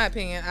me, my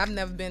opinion. I've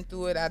never been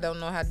through it. I don't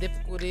know how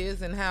difficult it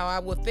is and how I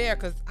would fare,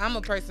 because I'm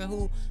a person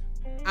who,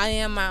 I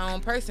am my own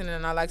person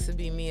and I like to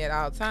be me at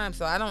all times.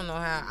 So I don't know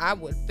how I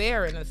would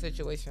fare in a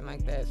situation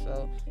like that.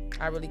 So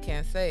I really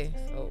can't say.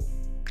 So,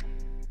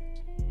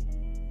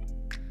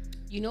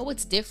 you know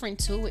what's different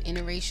too with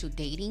interracial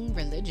dating?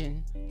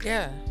 Religion.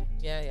 Yeah.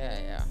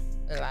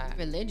 A lot.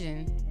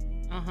 Religion.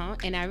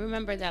 And I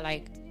remember that,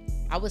 like,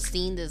 I was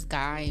seeing this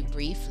guy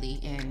briefly,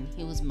 and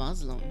he was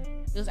Muslim.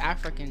 He was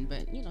African,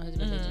 but you know his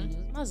religion, he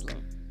was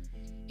Muslim.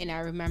 And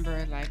I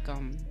remember, like,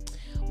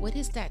 what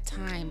is that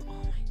time? Oh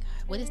my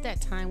God, what is that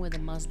time where the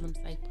Muslims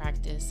like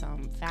practice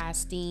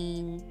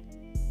fasting?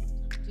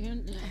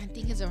 I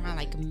think it's around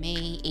like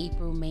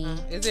April, May.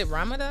 Is it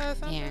Ramadan or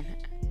something? Yeah.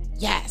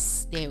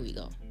 Yes, there we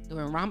go.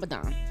 During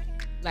Ramadan,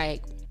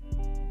 like,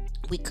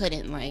 we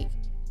couldn't, like,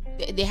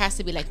 there has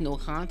to be like no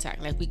contact.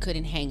 Like, we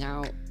couldn't hang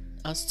out,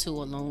 us two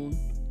alone.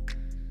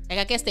 Like,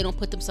 I guess they don't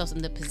put themselves in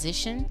the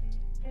position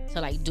to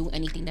like do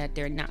anything that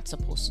they're not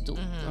supposed to do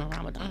during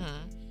Ramadan.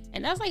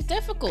 And that's like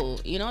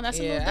difficult, you know. That's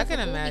a little difficult. I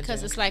can imagine,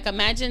 because it's like,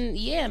 imagine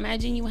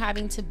you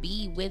having to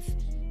be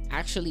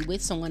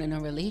with someone in a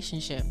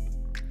relationship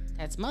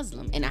that's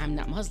Muslim, and I'm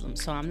not Muslim,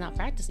 so I'm not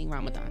practicing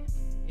Ramadan.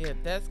 Yeah,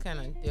 that's kind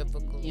of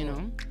difficult, you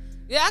know.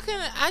 Yeah,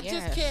 I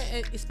just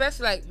can't,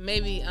 especially like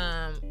maybe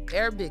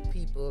Arabic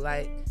people.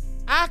 Like,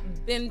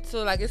 I've been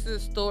to, like, it's a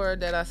store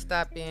that I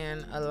stop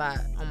in a lot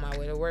on my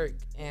way to work,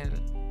 and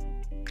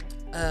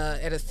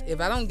if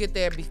I don't get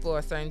there before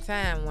a certain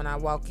time, when I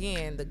walk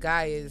in, the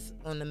guy is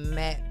on the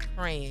mat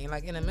praying,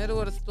 like in the middle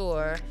of the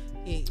store.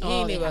 He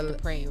ain't even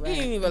pray, right? He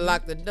ain't even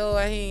lock the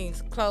door. He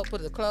ain't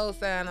put the close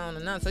sign on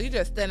or nothing. So you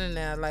just standing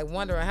there like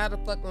wondering, how the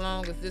fuck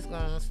long is this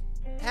gonna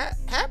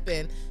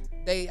happen?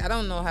 I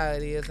don't know how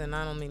it is, and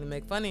I don't mean to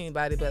make fun of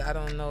anybody, but I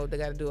don't know. They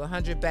got to do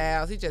 100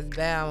 bows. He just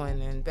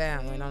bowing and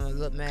bowing on the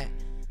little mat.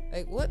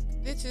 Like, what,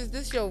 bitch, is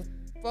this your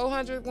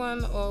 400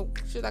 one, or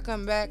should I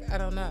come back? I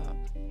don't know.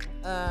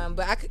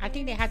 But I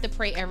think they have to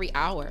pray every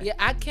hour. Yeah,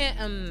 I can't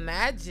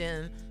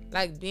imagine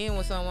like being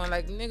with someone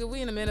like, nigga,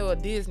 we in the middle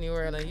of Disney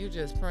World and you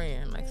just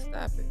praying. Like,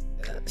 stop it.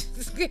 I'm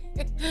sorry.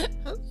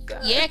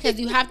 Yeah, because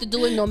you have to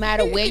do it no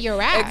matter where you're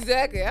at.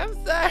 Exactly. I'm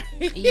sorry.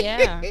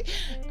 Yeah.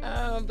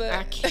 But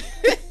I can't.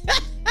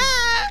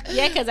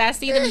 Yeah, because I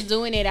see them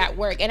doing it at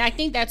work, and I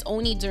think that's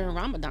only during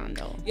Ramadan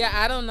though. Yeah,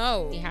 I don't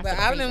know, but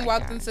I've been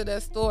walked into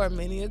that store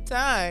many a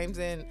times,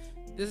 and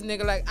this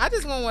nigga like, I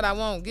just want what I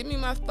want. Give me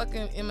my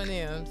fucking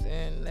M&Ms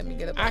and let me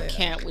get up. I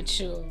can't with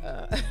you.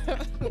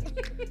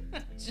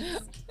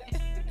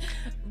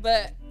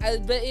 But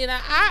you know,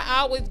 I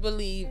always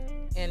believe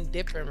in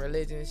different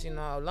religions. You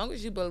know, as long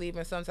as you believe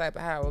in some type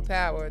of higher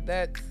power,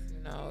 that's,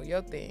 you know,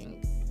 your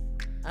thing.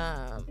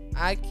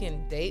 I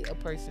can date a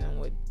person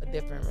with a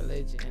different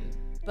religion,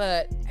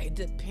 but it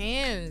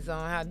depends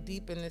on how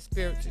deep in the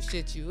spiritual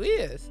shit you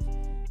is.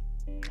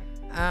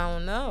 I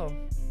don't know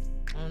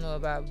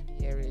if I would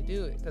be able to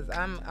do it, because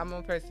I'm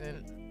a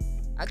person,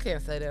 I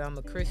can't say that I'm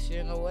a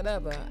Christian or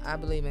whatever. I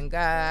believe in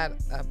God,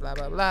 blah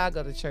blah blah, I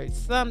go to church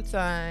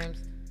sometimes,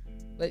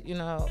 but you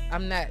know,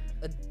 I'm not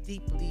a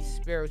deeply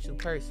spiritual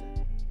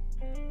person.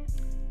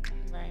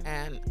 Right.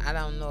 And I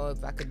don't know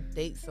if I could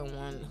date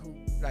someone who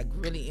like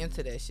really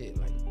into that shit.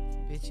 Like,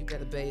 bitch, you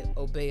better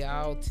obey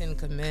all 10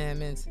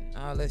 commandments and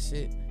all that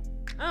shit.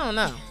 I don't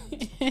know.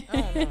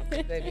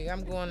 Baby,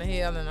 I'm going to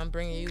hell and I'm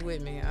bringing you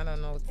with me. I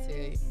don't know what to tell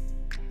you.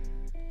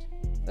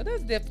 So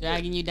that's difficult.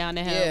 Dragging you down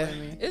to hell with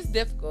me. It's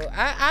difficult.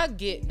 I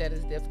get that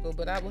it's difficult,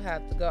 but I will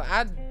have to go.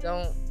 I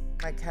don't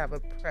like have a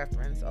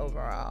preference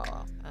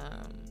overall.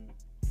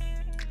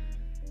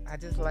 I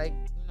just like,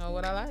 you know,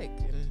 what I like,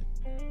 and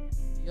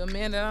you're a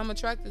man that I'm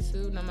attracted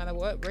to, no matter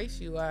what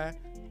race you are.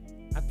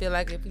 I feel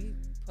like if we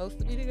supposed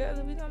to be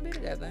together, we gonna be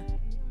together. We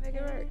gonna make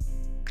it right.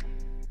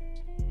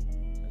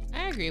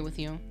 I agree with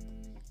you.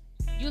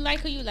 You like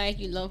who you like,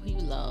 you love who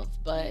you love,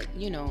 but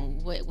you know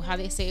how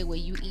they say, what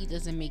you eat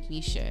doesn't make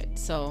me shit.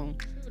 So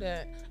True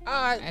that.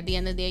 At the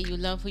end of the day, you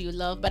love who you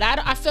love, but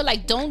I feel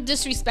like, don't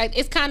disrespect.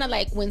 It's kind of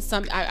like when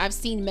I've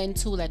seen men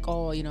too, like,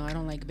 oh, you know, I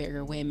don't like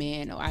bigger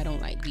women, or I don't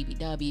like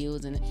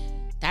BBWs, and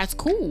that's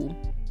cool.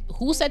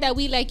 Who said that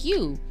we like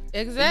you?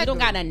 Exactly. You don't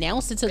gotta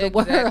announce it to the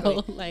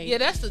world. Like, yeah,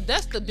 that's the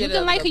bit. You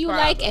can like who you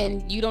problem. like,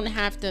 and you don't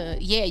have to.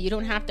 Yeah, you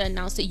don't have to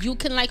announce it. You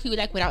can like who you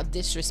like without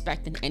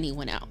disrespecting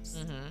anyone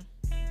else.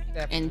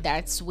 Definitely. And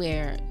that's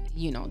where,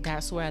 you know,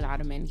 that's where a lot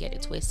of men get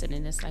it twisted,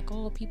 and it's like,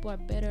 oh, people are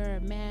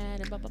bitter, mad,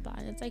 and blah blah blah.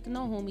 And it's like,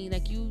 no, homie,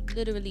 like, you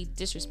literally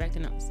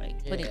disrespecting us,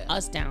 like putting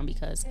us down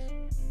because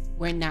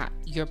we're not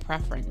your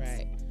preference.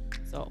 Right.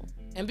 So.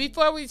 And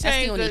before we change,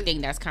 that's the only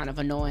thing that's kind of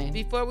annoying.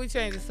 Before we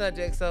change the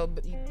subject, so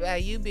by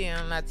you being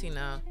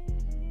Latino,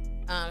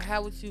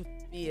 how would you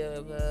feel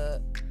if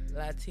a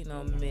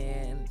Latino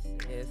man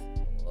says,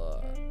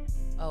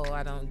 "Oh,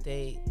 I don't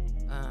date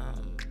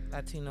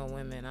Latino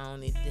women. I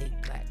only date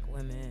black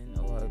women,"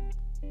 or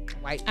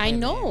white. I women.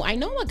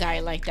 know a guy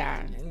like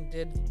that.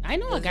 And I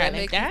know a does guy that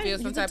like make you that. feel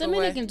some He's a type of way?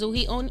 Dominican dude.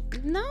 He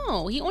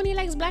only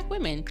likes black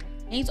women,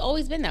 and he's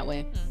always been that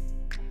way.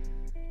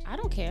 I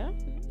don't care.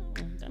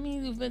 I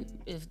mean,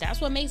 if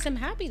that's what makes him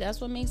happy,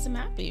 that's what makes him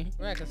happy.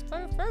 Right, because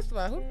first of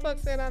all, who the fuck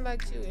said I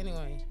liked you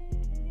anyway?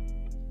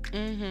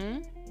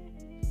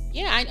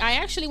 Yeah, I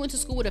actually went to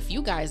school with a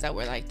few guys that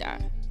were like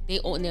that. They're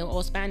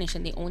all Spanish,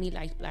 and they only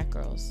liked black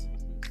girls.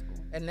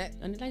 And that,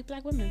 And they like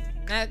black women.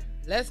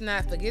 let's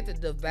not forget the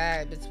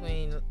divide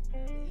between,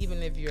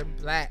 even if you're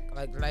black,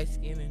 like light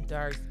skin and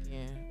dark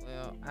skin.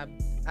 Well,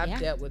 I've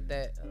dealt with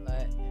that a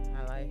lot in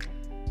my life.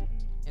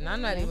 And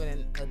I'm not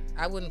even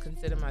I wouldn't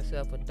consider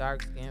myself a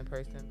dark skinned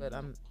person, but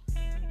I'm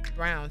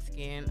brown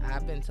skinned.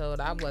 I've been told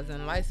I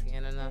wasn't light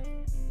skinned enough.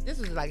 This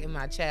was like in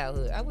my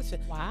childhood. I wish a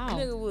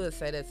nigga would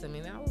say that to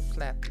me. Now I would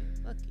slap you.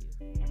 Fuck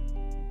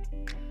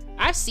you.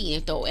 I've seen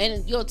it though,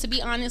 and to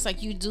be honest,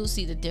 like you do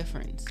see the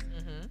difference.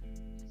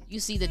 You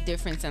see the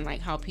difference in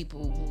like how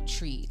people will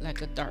treat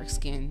like a dark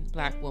skinned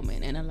black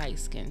woman and a light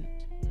skinned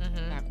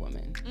black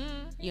woman.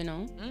 You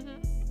know.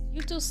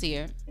 You do see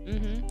it.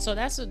 So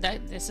this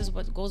is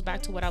what goes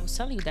back to what I was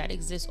telling you, that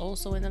exists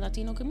also in the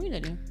Latino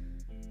community.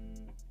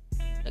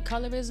 The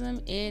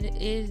colorism,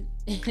 it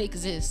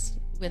exists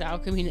with our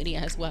community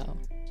as well.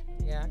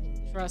 Yeah.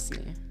 Trust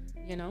me.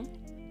 You know?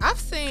 I've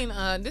seen,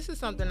 this is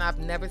something I've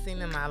never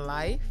seen in my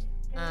life.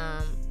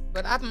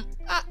 But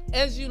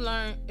as you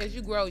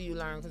grow, you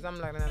learn, because I'm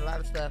learning a lot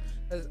of stuff.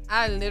 Because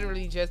I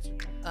literally just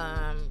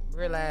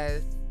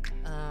realized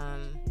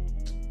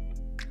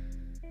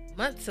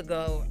months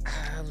ago,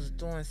 I was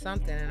doing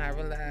something and I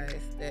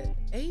realized that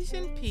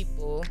Asian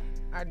people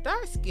are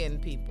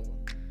dark-skinned people.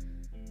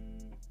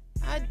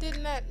 I did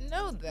not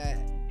know that.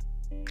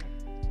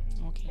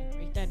 Okay,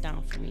 break that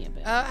down for me a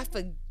bit.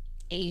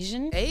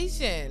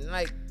 Asian,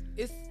 like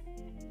it's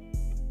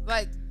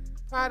like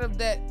part of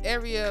that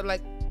area.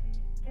 Like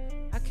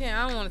I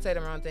don't want to say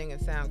the wrong thing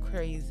and sound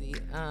crazy.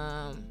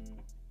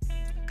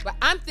 But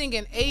I'm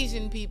thinking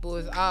Asian people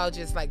is all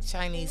just like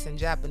Chinese and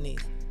Japanese.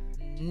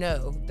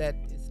 No, that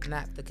is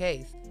not the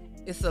case.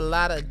 It's a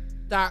lot of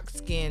dark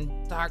skin,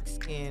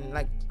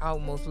 like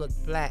almost look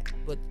black,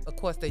 but of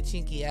course they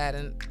chinky eyed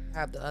and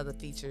have the other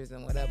features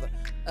and whatever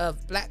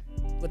of black.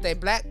 But they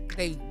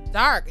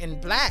dark and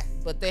black,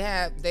 but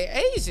they're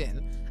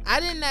Asian. I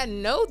did not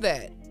know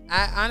that.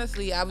 I was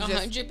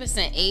just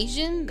 100%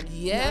 Asian.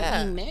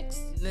 Yeah,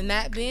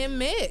 not being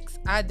mixed.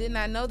 I did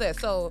not know that.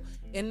 So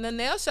in the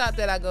nail shop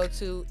that I go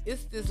to,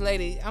 it's this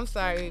lady. I'm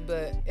sorry,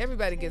 but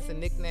everybody gets a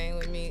nickname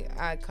with me.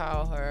 I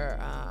call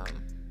her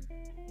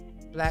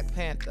Black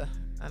Panther.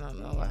 I don't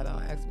know why.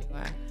 Don't ask me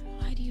why.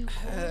 Why do you?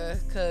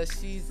 Cause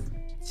she's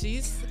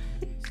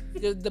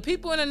the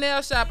people in the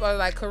nail shop are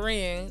like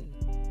Korean,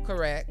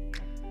 correct?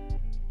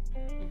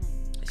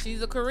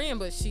 She's a Korean,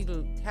 but she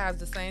has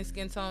the same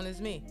skin tone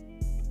as me.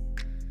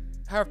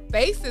 Her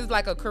face is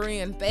like a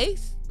Korean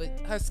face, but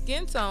her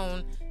skin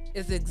tone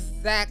is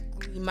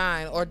exactly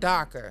mine or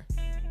darker.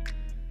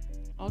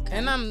 Okay.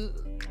 And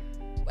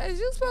what, is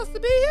you supposed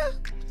to be here?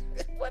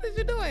 What is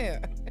you doing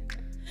here?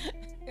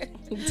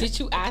 Did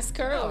you ask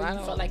her, or you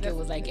felt like it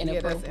was like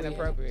inappropriate? Yeah, that's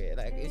inappropriate.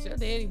 Like, is your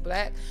daddy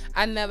black?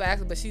 I never asked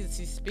her, but she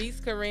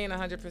speaks Korean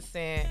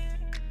 100%,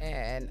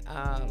 and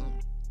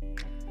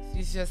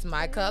she's just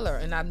my color,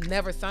 and I've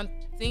never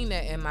seen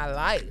that in my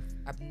life.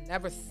 I've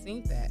never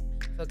seen that,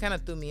 so it kind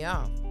of threw me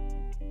off.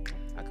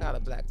 I call her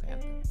Black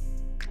Panther.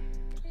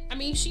 I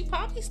mean, she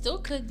probably still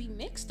could be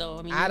mixed, though.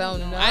 I mean, I don't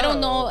know. I don't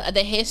know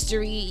the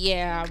history.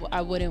 Yeah,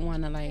 I wouldn't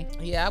want to like.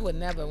 Yeah, I would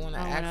never want to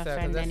ask her.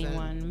 Offend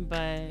anyone,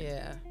 but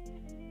yeah.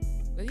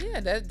 But yeah,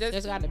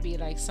 there's got to be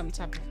like some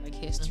type of like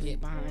history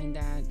behind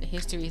that. The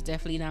history is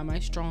definitely not my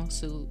strong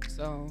suit,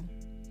 so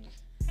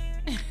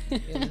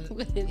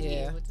wouldn't be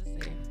able to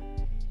say.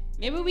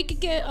 Maybe we could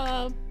get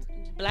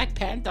Black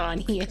Panther on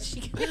here.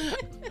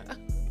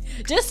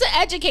 Just to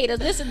educate us.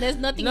 Listen, there's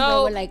nothing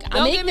wrong with like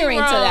I'm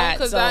ignorant to that.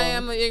 Because I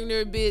am an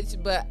ignorant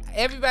bitch, but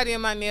everybody in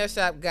my nail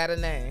shop got a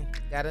name,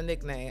 got a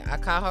nickname. I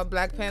call her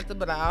Black Panther,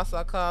 but I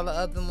also call the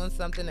other one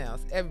something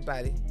else.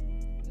 Everybody,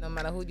 no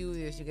matter who you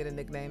is, you get a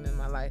nickname in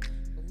my life.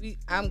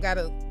 I got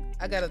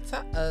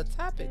a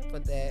topic for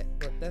that,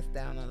 but that's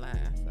down the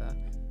line. So,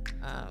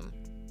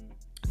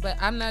 but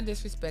I'm not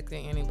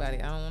disrespecting anybody.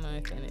 I don't want to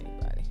offend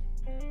anybody.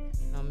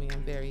 You know me,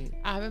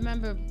 I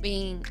remember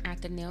being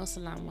at the nail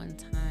salon one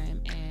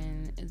time,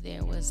 and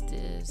there was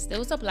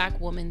a black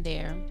woman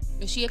there.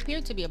 She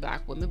appeared to be a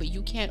black woman, but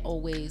you can't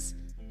always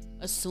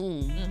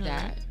assume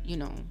that,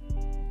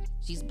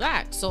 she's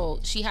black. So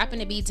she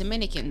happened to be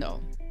Dominican though.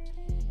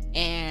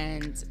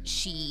 And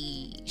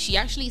she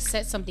actually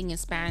said something in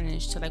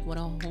Spanish to like one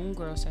of her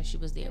homegirls that she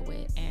was there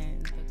with,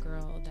 and the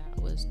girl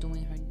that was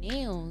doing her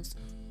nails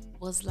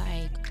was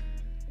like,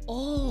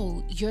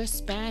 "Oh, you're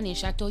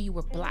Spanish. I thought you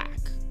were black."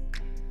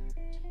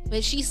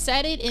 But she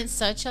said it in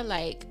such a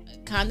like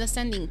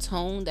condescending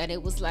tone that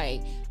it was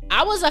like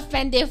I was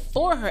offended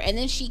for her, and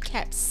then she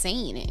kept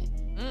saying it.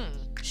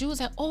 She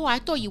was like, "Oh, I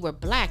thought you were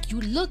black.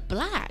 You look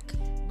black."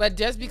 But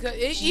just because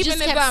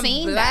even if I'm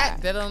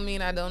black, that don't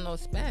mean I don't know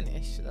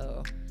Spanish.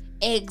 So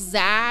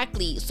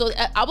exactly. So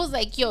I was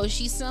like, yo,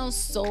 she sounds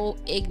so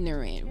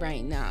ignorant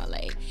right now.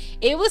 Like,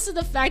 it was to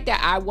the fact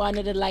that I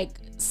wanted to like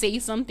say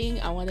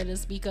something. I wanted to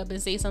speak up and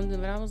say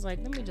something, but I was like,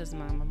 let me just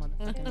mind my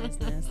motherfucking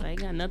business. Like,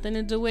 got nothing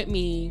to do with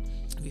me.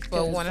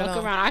 Before one of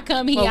them, I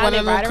come here, I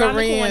live right around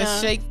the corner.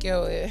 Shake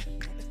your head.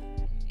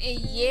 And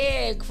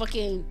yeah,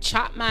 fucking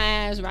chop my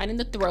ass right in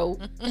the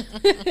throat.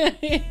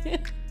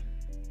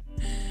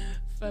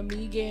 For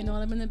me getting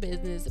all up in the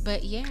business.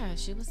 But yeah,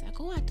 she was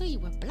like, oh, I thought you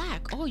were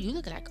black. Oh, you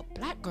look like a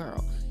black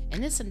girl.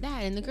 And this and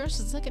that. And the girl's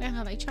just looking at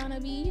her like trying to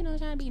be, trying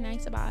to be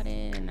nice about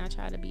it and not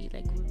try to be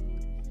like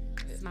rude,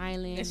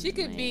 smiling. And she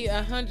could be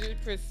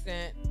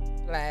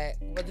 100% black,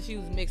 whether she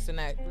was mixed or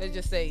not. Let's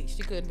just say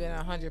she could have been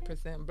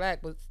 100%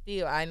 black, but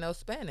still, I know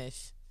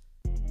Spanish.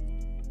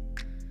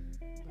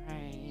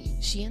 Right.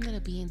 She ended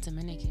up being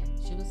Dominican.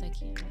 She was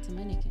like, yeah, I'm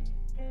Dominican.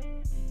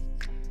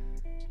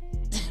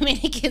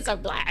 Dominicans are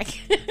black.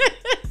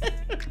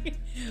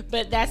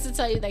 But that's to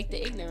tell you like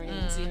the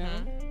ignorance,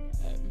 yeah.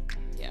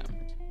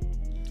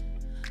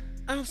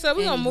 So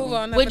we're gonna move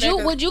on. Would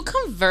you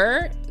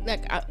convert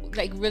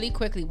like really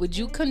quickly? Would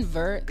you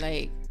convert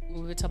like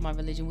when we were talking about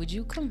religion? Would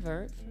you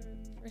convert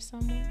for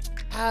someone?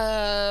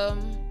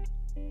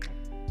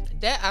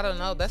 That I don't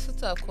know. That's a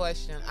tough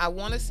question. I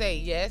want to say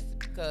yes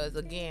because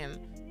again,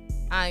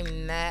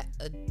 I'm not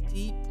a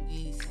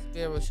deeply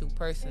spiritual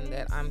person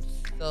that I'm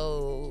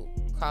so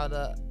caught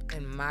up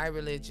in my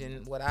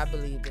religion, what I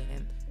believe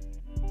in,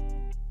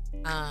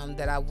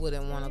 that I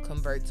wouldn't want to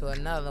convert to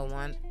another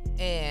one.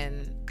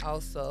 And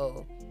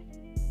also,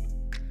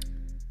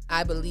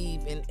 I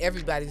believe in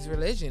everybody's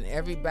religion.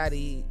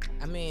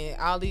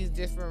 All these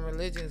different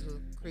religions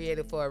were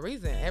created for a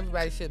reason.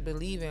 Everybody should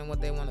believe in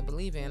what they want to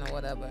believe in or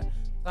whatever.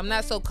 So I'm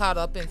not so caught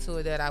up into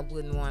it that I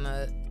wouldn't want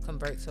to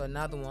convert to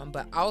another one.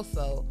 But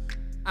also,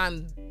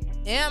 I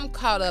am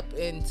caught up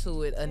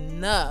into it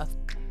enough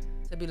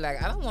to be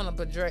like, I don't want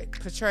to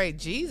portray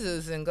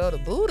Jesus and go to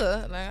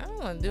Buddha. Like, I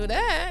don't want to do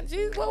that.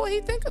 Jesus, what would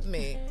he think of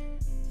me?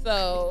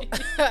 So,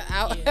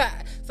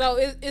 so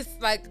it's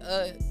like,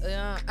 I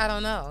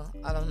don't know.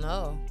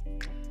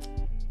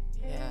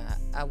 Yeah,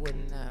 I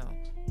wouldn't know.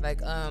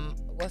 Like,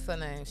 what's her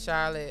name?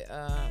 Charlotte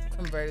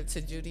converted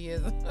to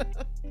Judaism.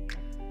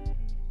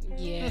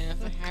 Yeah,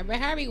 for Harry. But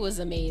Harry was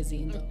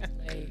amazing, though.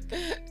 Like,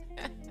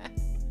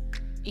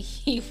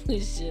 he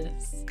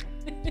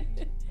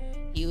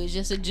was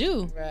just a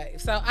Jew. Right.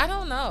 So I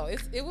don't know.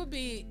 It's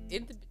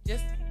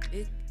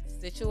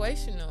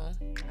situational.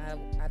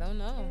 I don't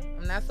know.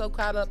 I'm not so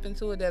caught up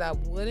into it that I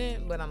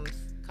wouldn't, but I'm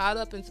caught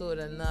up into it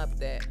enough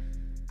that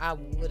I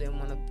wouldn't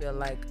want to feel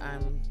like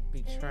I'm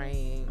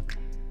betraying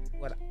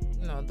what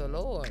the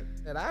Lord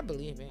that I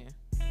believe in.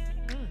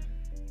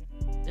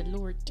 The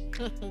Lord.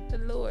 The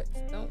Lord.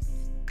 Don't.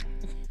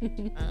 I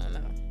don't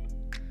know.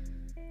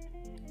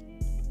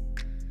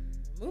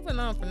 Moving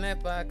on from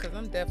that part, because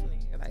I'm definitely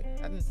like,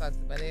 I done talked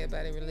about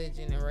everybody,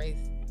 religion and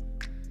race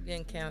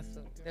getting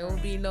canceled. There will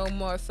be no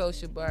more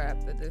social bar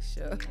after this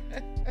show.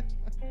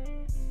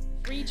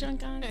 Free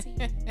drunk auntie.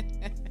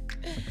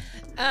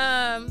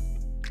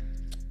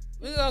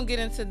 We're gonna get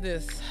into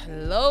this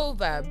low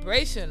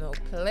vibrational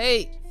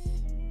plate.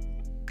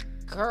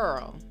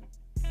 Girl,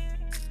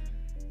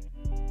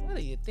 what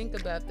do you think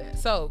about that?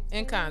 So,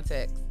 in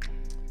context,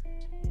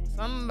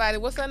 somebody,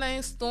 what's her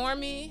name?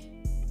 Stormy,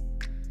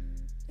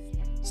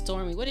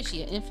 what is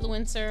she? An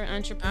influencer,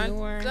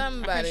 entrepreneur?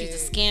 Somebody.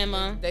 She's a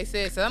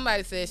scammer.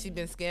 Somebody said she's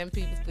been scamming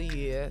people for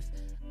years.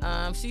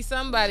 She's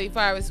somebody as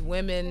far as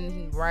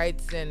women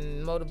rights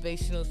and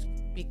motivational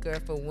speaker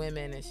for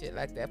women and shit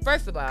like that.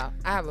 First of all,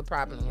 I have a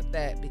problem with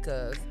that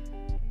because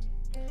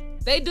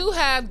they do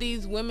have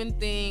these women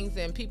things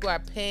and people are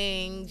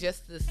paying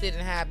just to sit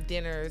and have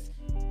dinners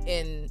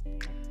and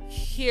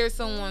hear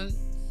someone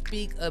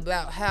speak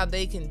about how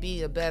they can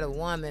be a better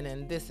woman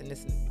and this and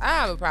this. I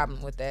have a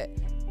problem with that.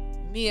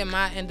 Me and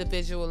my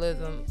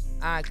individualism,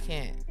 I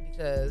can't,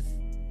 because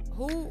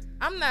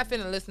I'm not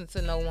finna listen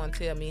to no one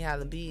tell me how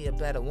to be a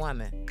better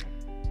woman.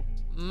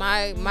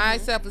 My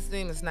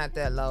self-esteem is not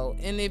that low.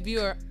 And if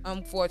you're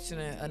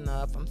unfortunate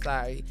enough, I'm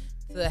sorry,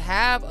 to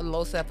have a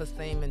low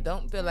self-esteem and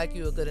don't feel like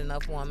you're a good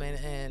enough woman,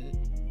 and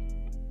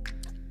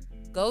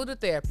go to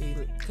therapy,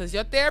 because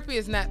your therapy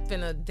is not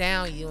finna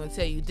down you and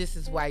tell you this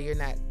is why you're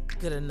not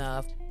good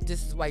enough,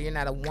 this is why you're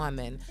not a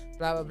woman,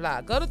 blah blah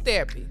blah. Go to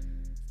therapy.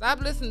 Stop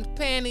listening to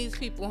paying these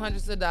people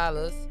hundreds of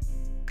dollars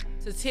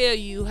to tell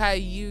you how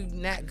you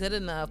not good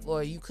enough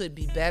or you could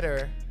be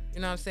better.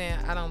 You know what I'm saying?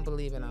 I don't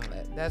believe in all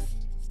that. That's a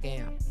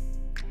scam.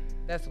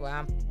 That's why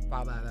I'm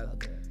fall out of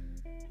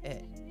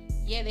it.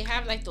 Yeah, they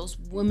have like those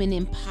women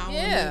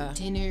empowerment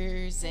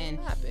dinners, and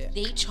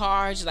they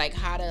charge like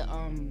how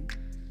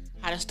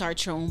to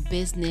start your own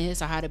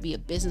business, or how to be a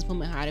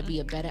businesswoman, how to be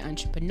a better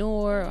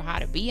entrepreneur, or how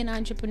to be an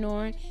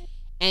entrepreneur.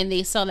 And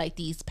they sell like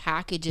these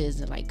packages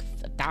at like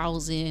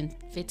 $1,000,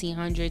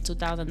 $1,500,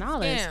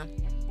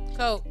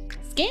 $2,000.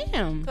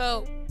 Scam.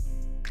 So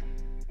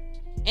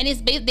And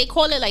they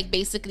call it like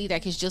basically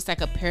like it's just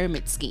like a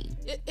pyramid scheme.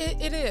 It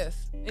is.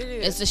 It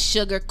is. It's a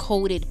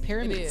sugar-coated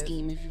pyramid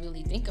scheme if you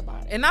really think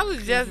about it. And I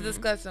was just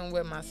discussing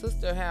with my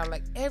sister how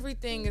like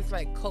everything is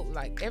like coat.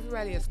 Like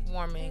everybody is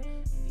forming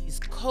these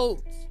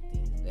coats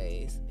these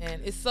days,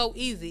 and it's so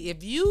easy.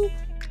 If you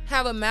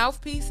have a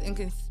mouthpiece and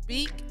can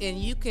speak and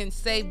you can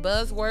say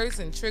buzzwords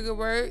and trigger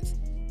words,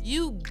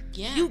 you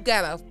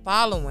got a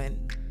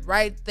following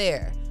right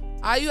there.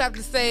 All you have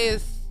to say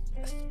is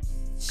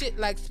shit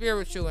like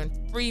spiritual and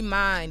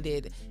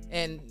free-minded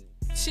and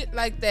shit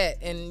like that,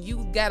 and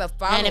you got a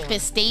following.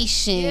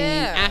 Manifestation,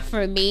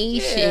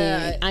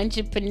 affirmation,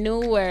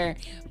 entrepreneur.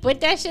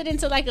 Put that shit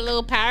into like a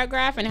little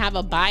paragraph and have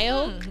a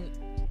bio,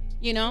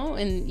 you know,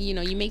 and you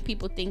know, you make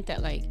people think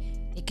that like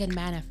they can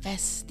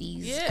manifest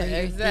these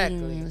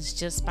things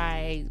just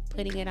by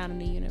putting it out in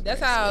the universe.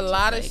 That's how a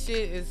lot of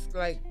shit is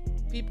like.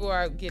 People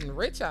are getting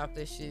rich off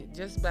this shit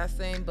just by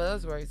saying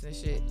buzzwords and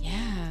shit.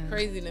 Yeah.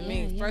 Crazy to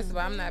me. First of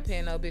all, I'm not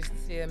paying no bitch to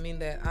tell me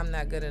that I'm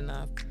not good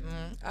enough.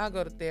 I'll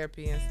go to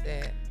therapy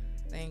instead.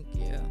 Thank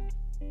you.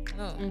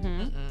 No.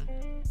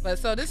 But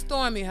so this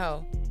Stormy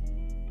hoe.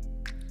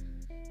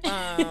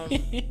 I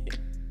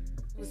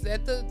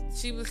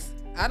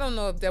don't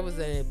know if that was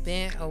an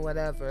event or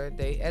whatever.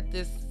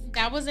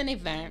 That was an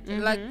event.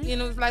 Like, you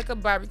know, it was like a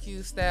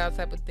barbecue style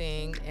type of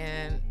thing,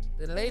 and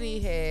the lady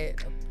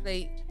had a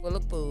plate full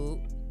of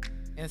food,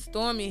 and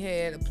Stormy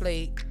had a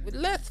plate with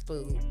less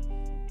food.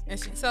 And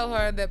she told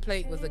her that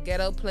plate was a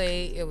ghetto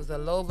plate, it was a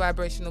low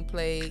vibrational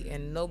plate,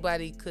 and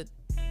nobody could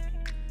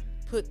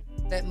put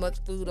that much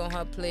food on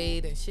her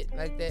plate and shit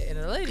like that. And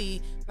the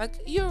lady, like,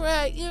 you're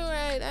right,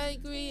 I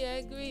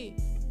agree.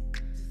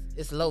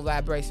 It's low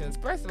vibrations.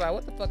 First of all,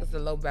 what the fuck is a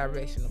low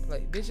vibrational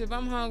plate? Bitch, if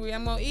I'm hungry,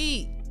 I'm gonna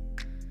eat.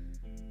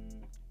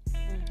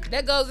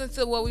 That goes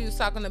into what we was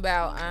talking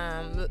about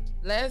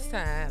last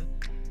time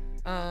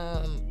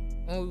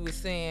when we was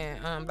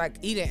saying like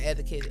eating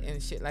etiquette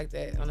and shit like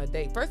that on a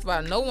date. First of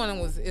all,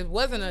 it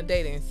wasn't a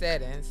dating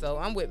setting, so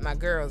I'm with my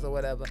girls or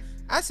whatever.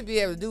 I should be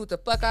able to do what the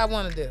fuck I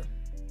want to do,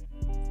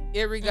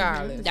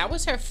 irregardless. That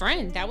was her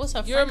friend.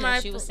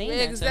 She was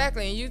saying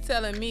exactly. And you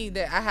telling me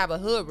that I have a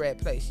hood rat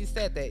plate? She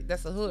said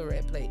that's a hood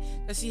rat plate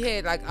because she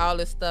had like all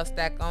this stuff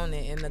stacked on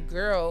it, and the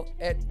girl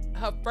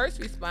her first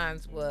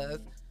response was,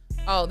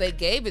 oh, they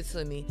gave it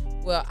to me.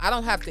 Well, I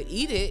don't have to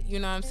eat it. You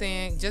know what I'm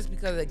saying? Just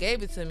because they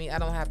gave it to me, I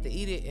don't have to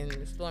eat it.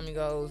 And Stormy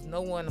goes,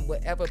 no one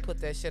would ever put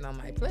that shit on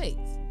my plate.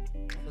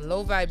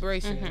 Low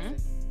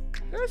vibrations.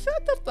 Girl,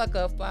 shut the fuck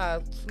up. I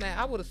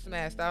would have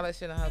smashed all that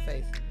shit on her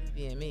face.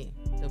 Being me.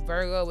 The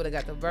Virgo would have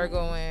got the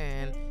Virgo in,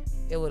 and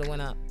it would have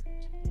went up.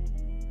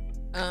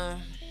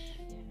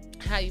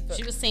 How you feel?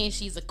 She was saying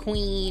she's a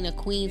queen. A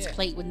queen's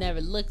plate would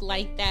never look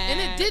like that. And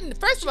it didn't.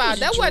 First of all,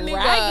 that wasn't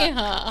even dragging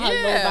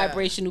her low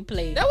vibrational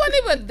plate. That wasn't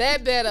even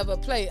that bad of a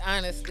plate,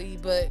 honestly.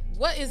 But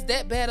what is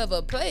that bad of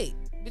a plate?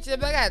 Bitch,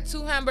 if I got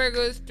 2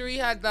 hamburgers, 3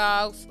 hot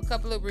dogs, a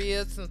couple of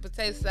ribs, some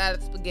potato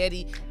salad,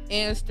 spaghetti,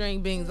 and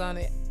string beans on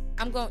it,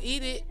 I'm gonna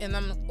eat it, and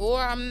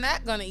I'm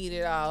not gonna eat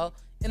it all.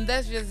 And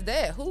that's just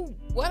that.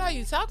 What are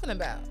you talking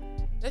about?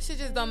 That shit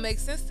just don't make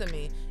sense to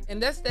me.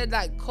 And that's that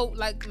like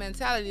cult-like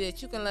mentality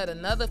that you can let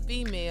another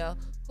female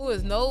who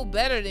is no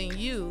better than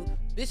you,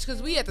 bitch,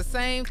 because we at the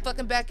same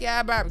fucking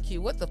backyard barbecue.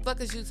 What the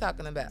fuck is you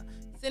talking about?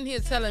 Sitting here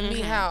telling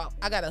me how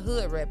I got a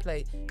hood rat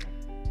plate.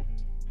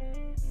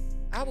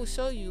 I will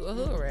show you a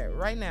hood rat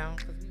right now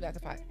because we about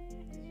to fight.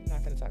 You're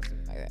not gonna talk to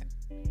me like that.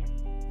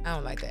 I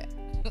don't like that.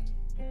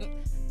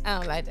 I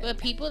don't like that. But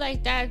people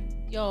like that,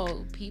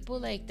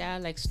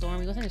 like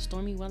Stormy. Wasn't it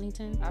Stormy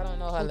Wellington? I don't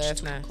know her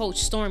last name.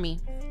 Coach Stormy.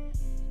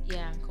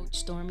 Yeah, Coach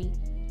Stormy.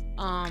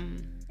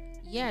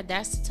 Yeah,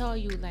 that's to tell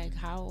you like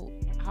how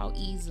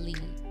easily,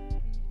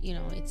 you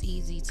know, it's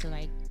easy to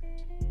like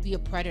be a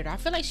predator. I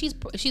feel like she's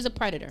a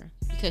predator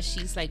because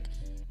she's like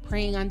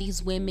preying on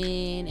these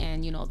women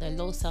and, you know, their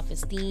low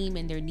self-esteem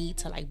and their need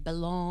to like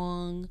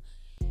belong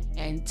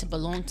and to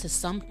belong to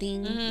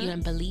something, you know,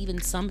 and believe in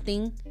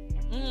something.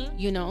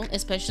 You know,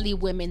 especially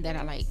women that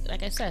are like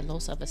I said, low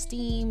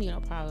self-esteem, you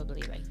know,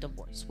 probably like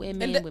divorced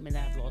women, women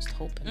that have lost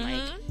hope in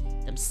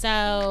like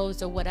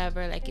themselves or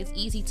whatever. Like it's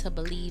easy to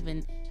believe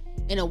in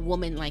a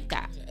woman like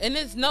that. And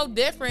it's no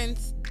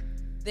difference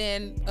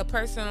than a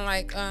person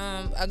like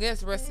I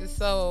guess rest his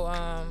soul,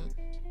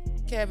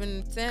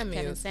 Kevin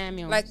Samuels.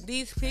 Like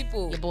these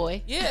people. Your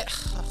boy. Yeah.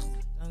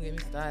 Don't get me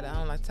started. I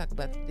don't like to talk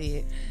about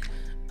the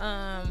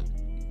dead.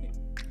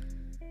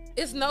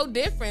 It's no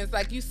difference.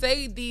 Like you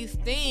say these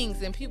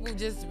things and people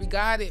just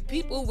regard it.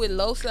 People with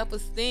low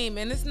self-esteem,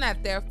 and it's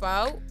not their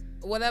fault.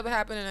 Whatever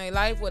happened in their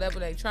life, whatever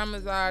their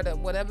traumas are,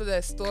 whatever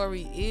their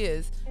story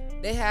is,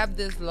 they have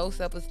this low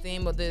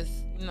self-esteem or this,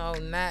 you know,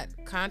 not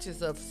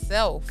conscious of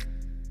self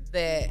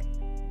that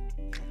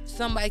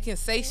somebody can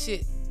say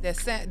shit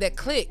that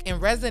click and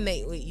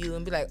resonate with you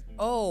and be like,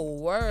 oh,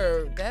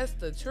 word, that's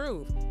the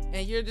truth.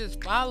 And you're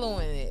just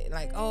following it.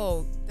 Like,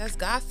 oh, that's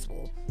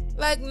gospel.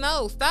 Like,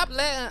 no, stop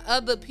letting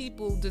other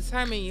people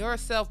determine your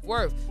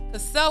self-worth.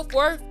 Because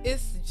self-worth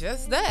is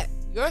just that,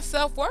 your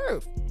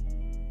self-worth.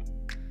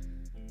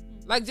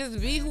 Like,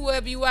 just be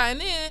whoever you are. And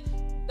then,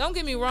 don't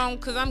get me wrong,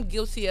 because I'm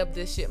guilty of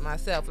this shit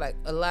myself. Like,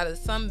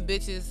 some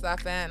bitches I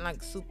find,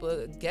 like,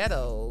 super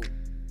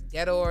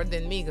ghettoer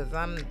than me, because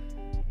I'm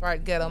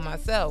part ghetto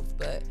myself.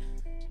 But,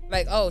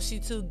 like, oh, she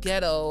too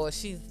ghetto, or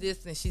she's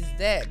this and she's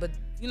that. But,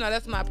 you know,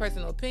 that's my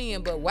personal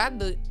opinion. But why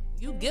do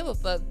you give a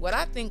fuck what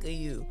I think of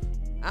you?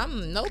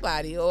 I'm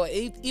nobody. Or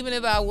even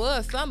if I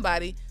was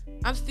somebody,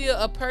 I'm still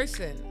a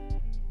person.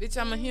 Bitch,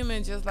 I'm a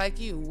human just like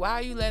you. Why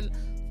are you letting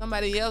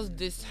somebody else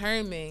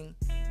determine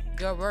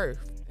your worth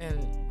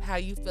and how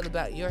you feel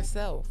about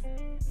yourself?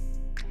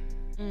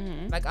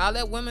 Mm-hmm. Like, all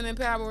that women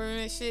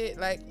empowerment and shit,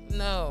 like,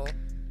 no.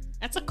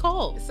 That's a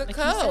cult. It's a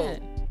cult.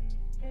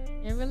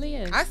 It really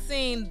is. I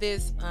seen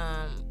this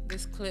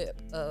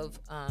clip of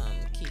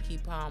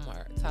Keke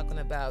Palmer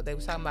they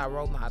was talking about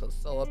role models.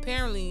 So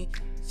apparently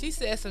she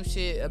said some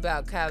shit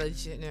about Kylie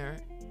Jenner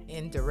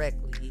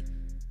indirectly,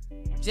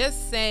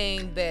 just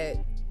saying that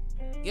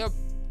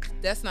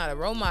that's not a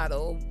role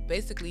model.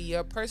 Basically,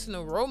 your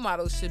personal role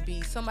model should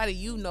be somebody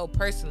you know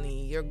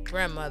personally, your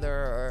grandmother,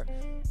 or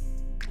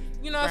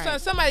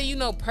somebody you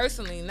know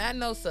personally, not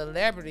no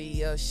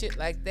celebrity or shit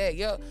like that.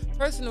 Your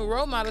personal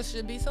role model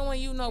should be someone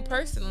you know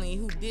personally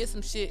who did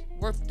some shit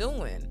worth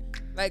doing.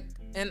 Like,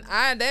 and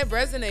that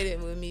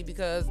resonated with me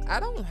because I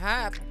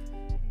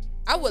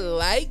would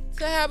like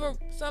to have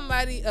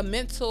a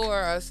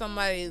mentor or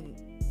somebody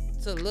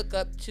to look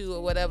up to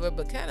or whatever,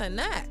 but kind of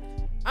not.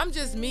 I'm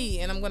just me,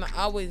 and I'm going to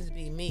always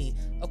be me.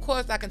 Of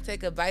course, I can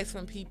take advice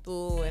from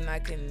people, and I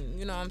can,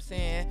 you know what I'm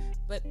saying?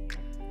 But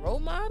role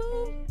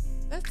model?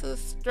 That's a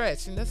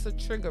stretch, and that's a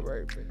trigger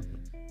word for me.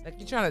 Like,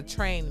 you're trying to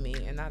train me,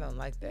 and I don't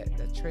like that.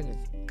 That triggers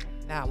me.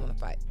 Now I want to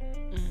fight.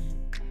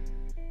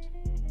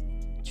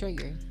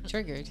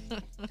 Triggered.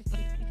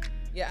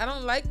 Yeah, I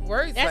don't like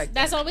words like that.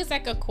 That's always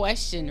like a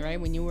question, right?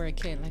 When you were a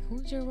kid, like,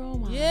 who's your role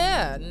model?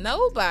 Yeah,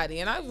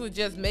 nobody. And I would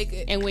just make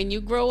it. And when you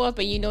grow up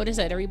and you notice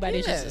that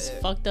everybody's just as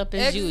fucked up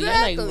as you, you're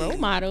like, role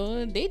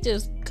model. They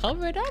just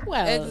cover it up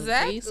well.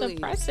 Exactly. They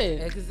suppress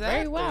it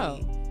very well.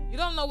 You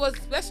don't know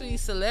especially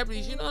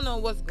celebrities, you don't know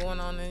what's going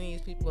on in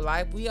these people's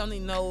life. We only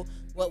know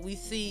what we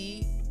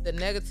see, the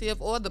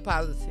negative or the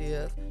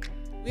positive.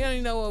 We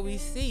only know what we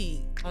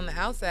see on the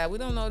outside. We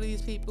don't know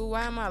these people.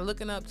 Why am I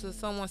looking up to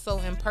someone so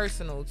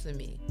impersonal to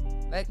me?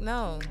 Like,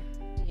 no.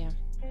 Yeah.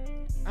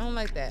 I don't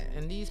like that.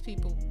 And these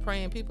people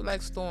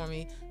like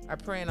Stormy are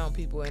preying on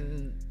people.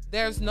 And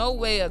there's no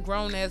way a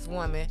grown-ass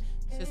woman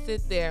should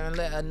sit there and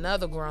let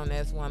another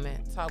grown-ass woman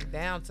talk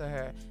down to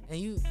her. And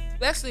you,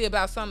 especially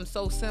about something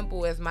so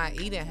simple as my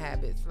eating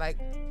habits. Like,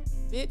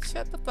 bitch,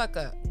 shut the fuck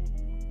up.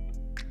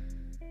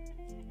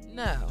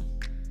 No.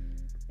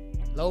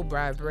 Low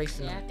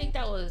vibration. Yeah,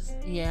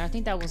 I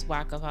think that was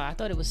whack of her. I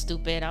thought it was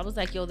stupid. I was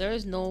like, yo, there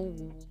is no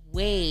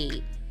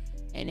way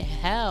in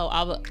hell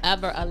I would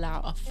ever allow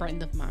a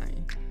friend of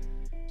mine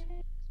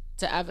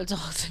to ever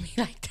talk to me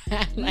like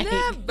that. Like,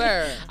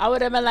 never. I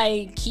would have been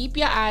like, keep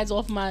your eyes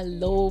off my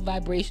low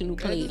vibrational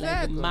plate.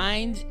 Exactly. Like,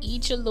 mind,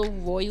 eat your little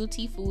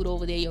royalty food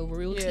over there, your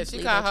royalty plate.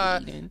 She called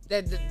her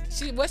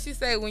what she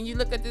say, when you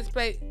look at this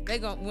plate,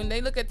 when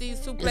they look at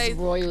these two plates,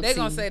 they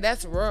gonna say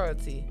that's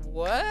royalty.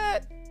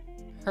 What?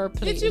 Her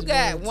plate. Bitch, you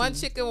got royalty. One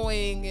chicken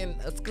wing and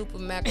a scoop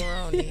of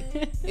macaroni.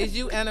 Is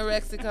you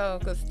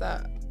anorexico? Cause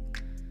stop.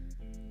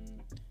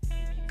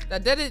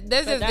 That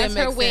that's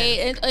her way,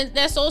 and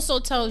that's also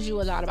tells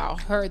you a lot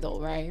about her,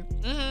 though, right?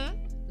 Mm-hmm.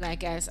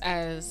 Like as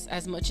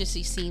much as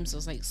she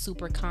seems like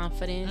super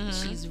confident,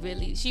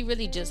 mm-hmm. she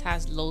really just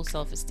has low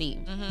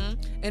self-esteem. Mm-hmm.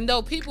 And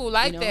though people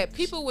like that,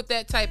 people with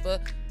that type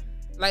of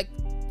like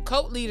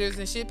cult leaders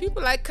and shit,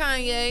 people like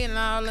Kanye and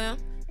all them,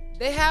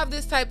 they have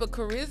this type of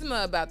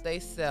charisma about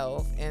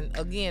themselves, and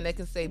again, they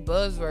can say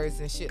buzzwords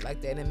and shit like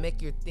that and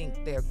make you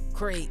think they're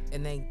great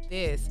and they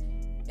this.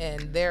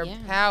 And they're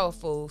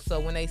powerful, so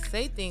when they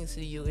say things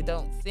to you, it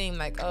don't seem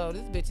like, oh,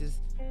 this bitch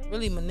is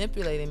really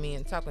manipulating me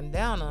and talking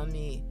down on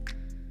me.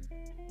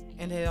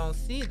 And they don't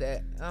see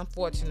that.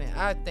 Unfortunate.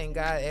 I thank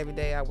God every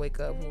day I wake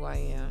up who I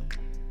am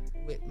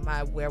with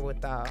my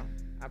wherewithal.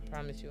 I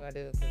promise you I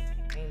do,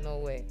 cause ain't no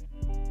way.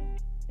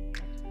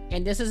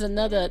 And this is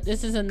another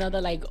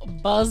like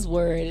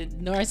buzzword,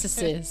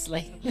 narcissist.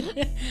 Like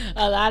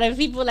a lot of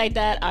people like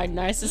that are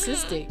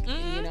narcissistic,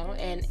 mm-hmm. you know,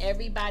 and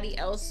everybody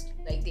else,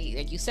 like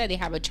you said, they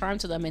have a charm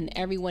to them, and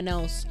everyone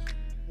else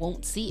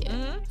won't see it.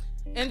 Mm-hmm.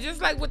 And just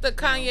like with the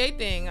Kanye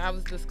thing, I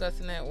was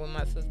discussing that with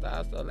my sister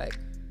also. Like,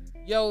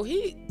 yo,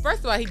 first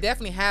of all, he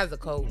definitely has a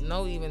cult.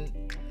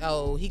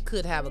 He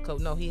could have a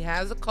cult. No, he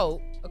has a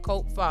cult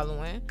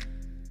following.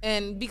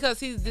 And because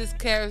he's this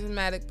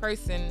charismatic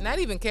person, not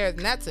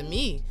to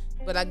me,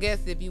 but I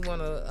guess if you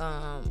want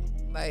to,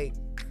 like,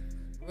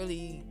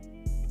 really,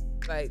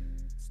 like,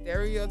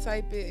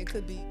 stereotype it, it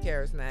could be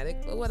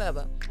charismatic, but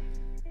whatever.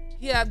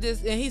 He have this,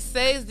 and he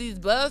says these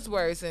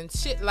buzzwords and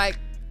shit like,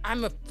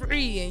 I'm a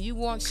free, and you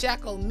won't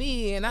shackle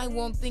me, and I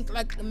won't think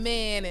like the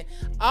man, and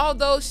all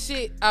those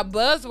shit are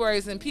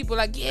buzzwords, and people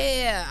like,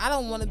 yeah, I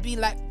don't want to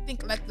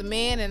think like the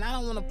man, and I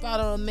don't want to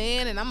follow a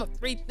man, and I'm a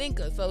free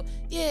thinker, so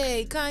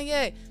yay,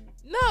 Kanye.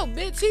 No,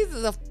 bitch, he's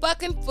a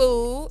fucking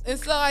fool, and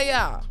so are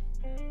y'all.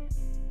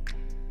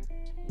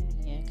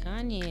 Yeah,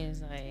 Kanye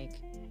is like,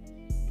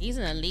 he's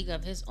in a league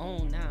of his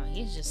own now.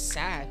 He's just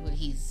sad what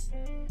he's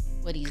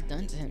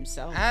done to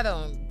himself.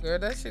 Girl,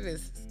 that shit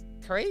is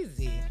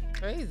crazy,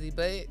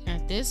 but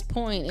at this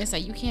point, it's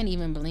like you can't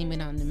even blame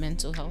it on the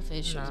mental health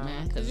issues,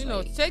 man. Because you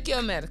know, take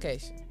your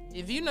medication.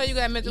 If you know you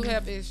got mental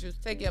health issues,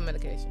 take your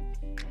medication.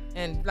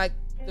 And like,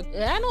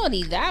 not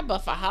only that, but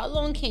for how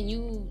long can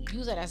you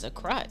use it as a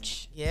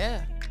crutch?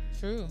 Yeah,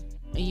 true.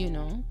 You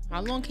know,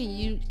 how long can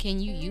you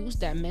use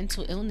that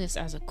mental illness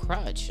as a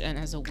crutch and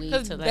as a way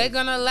to like? They're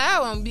gonna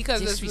allow him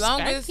because as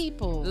long as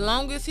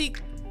he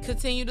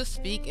continue to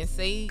speak and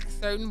say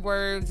certain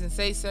words and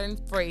say certain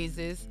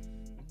phrases,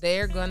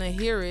 they're gonna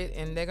hear it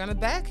and they're gonna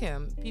back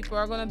him. People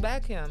are gonna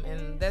back him,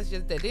 and that's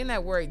just that. Then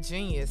that word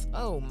genius.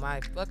 Oh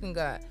my fucking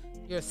god,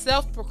 you're a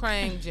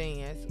self-proclaimed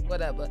genius.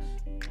 Whatever.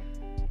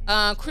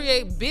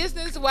 Create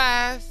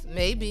business-wise,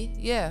 maybe,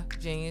 yeah,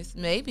 genius,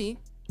 maybe.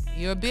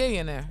 You're a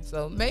billionaire,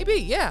 so maybe,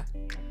 yeah,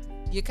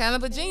 you're kind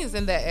of a genius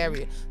in that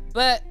area.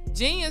 But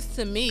genius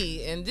to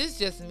me, and this is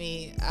just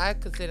me, I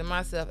consider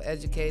myself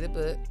educated,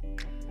 but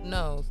who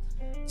knows?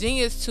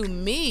 Genius to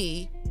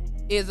me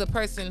is a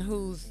person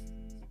who's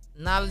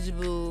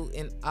knowledgeable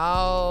in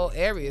all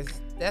areas.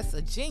 That's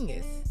a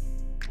genius.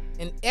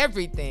 In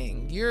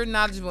everything. You're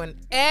knowledgeable in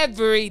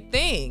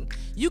everything.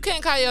 You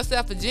can't call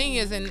yourself a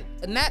genius, and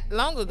not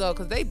long ago,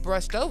 because they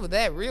brushed over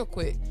that real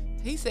quick.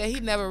 He said he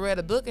never read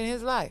a book in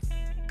his life.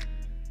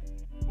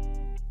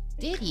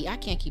 Did he? I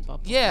can't keep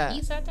up. Yeah.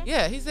 He said that?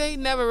 Yeah, he said he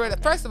never read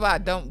it. First of all, I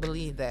don't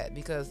believe that,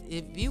 because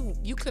if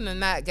you could have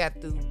not got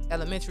through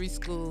elementary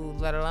school,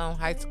 let alone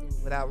high school,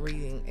 without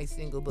reading a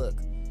single book.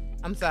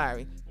 I'm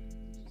sorry.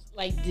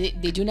 Like,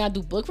 did you not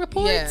do book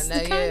reports? No,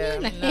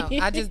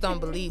 I just don't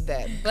believe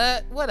that.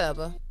 But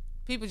whatever.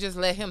 People just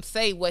let him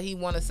say what he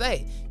want to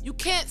say. You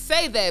can't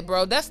say that,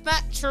 bro. That's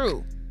not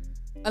true.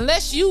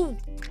 Unless you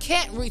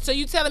can't read. So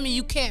you telling me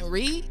you can't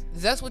read?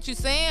 Is that what you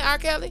saying, R.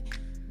 Kelly?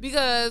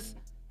 Because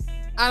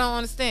I don't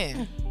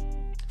understand.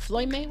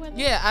 Floyd Mayweather?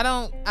 Yeah, I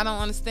don't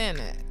understand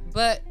that.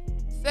 But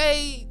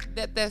say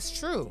that that's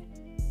true.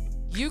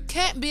 You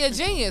can't be a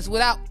genius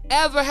without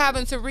ever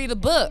having to read a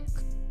book.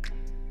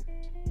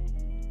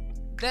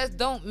 That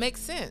don't make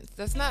sense.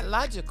 That's not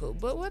logical.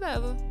 But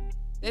whatever.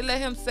 They let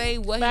him say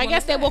what he I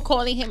guess say. they were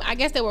calling him. I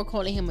guess they were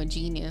calling him a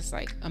genius,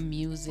 like a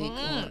music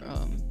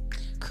or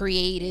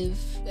creative.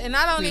 And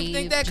I don't even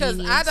think that, because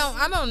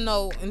I don't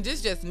know. And this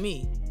is just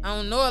me. I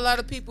don't know a lot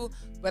of people,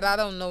 but I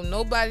don't know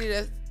nobody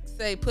that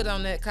say put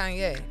on that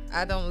Kanye.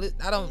 I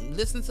don't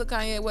listen to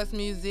Kanye West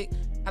music.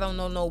 I don't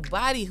know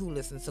nobody who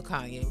listens to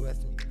Kanye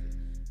West music.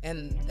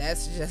 And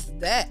that's just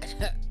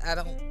that. I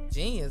don't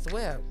genius.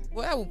 Well,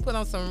 I will put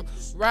on some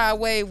Ride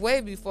Wave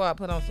way before I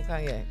put on some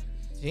Kanye.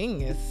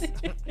 Genius.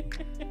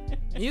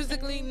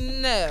 Musically,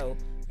 no.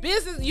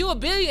 Business, you a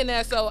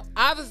billionaire, so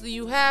obviously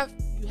you have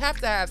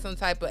to have some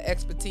type of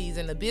expertise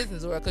in the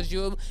business world, because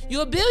you're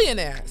a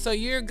billionaire, so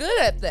you're good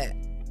at that.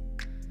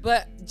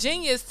 But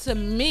genius to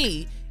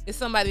me is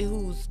somebody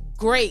who's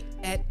great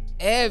at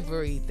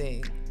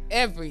everything.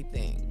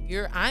 Everything.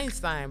 You're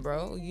Einstein,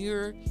 bro.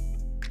 You're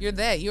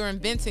that. You're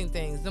inventing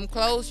things. Them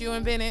clothes you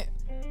invented,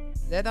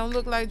 that don't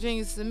look like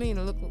genius to me.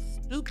 They look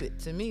stupid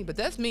to me. But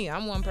that's me.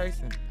 I'm one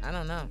person. I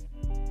don't know.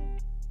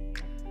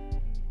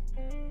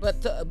 But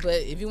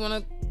if you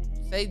want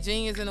to say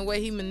genius in the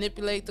way he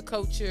manipulate the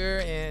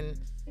culture and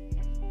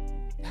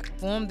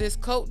form this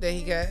cult that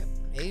he got,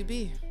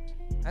 maybe.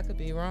 I could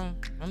be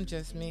wrong. I'm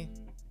just me.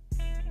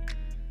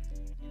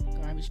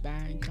 Garbage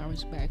bag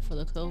full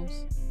of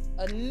clothes.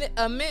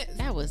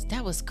 That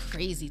was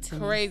crazy to me.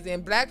 Crazy.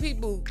 And black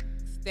people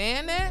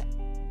stand that?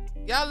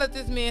 Y'all let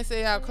this man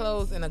say our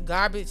clothes in a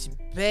garbage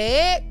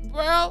bag,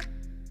 bro?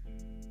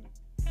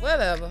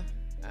 Whatever.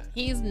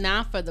 He's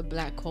not for the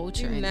black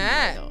culture anymore,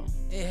 not. Though.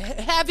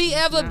 Have he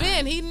ever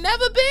been? He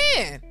never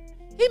been.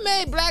 He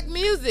made black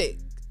music.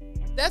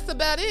 That's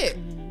about it.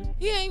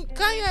 Mm-hmm.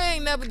 Kanye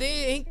ain't never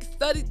did. He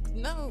studied.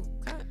 No,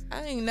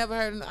 I ain't never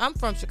heard. I'm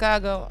from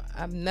Chicago.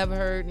 I've never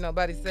heard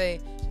nobody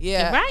say,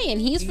 yeah. Ryan,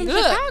 he's from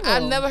Chicago.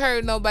 I've never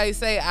heard nobody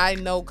say, I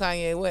know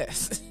Kanye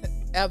West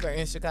ever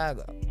in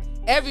Chicago.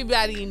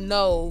 Everybody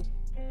know,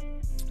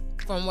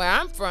 from where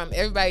I'm from,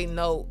 everybody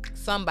know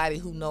somebody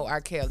who know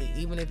R. Kelly,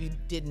 even if you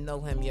didn't know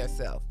him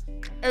yourself.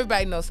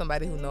 Everybody knows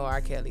somebody who know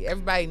R. Kelly.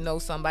 Everybody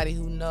knows somebody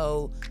who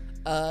know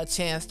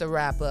Chance the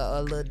Rapper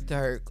or Lil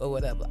Durk or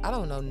whatever. I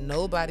don't know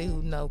nobody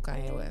who know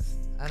Kanye West.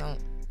 I don't.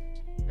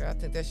 Girl, I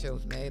think that shit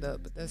was made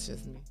up, but that's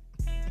just me.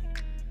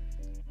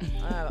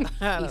 I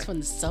don't. He's from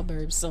the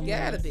suburbs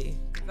somewhere. Gotta be.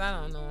 'Cause I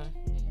don't know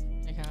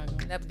him.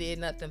 Chicago. Never did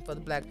nothing for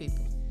the black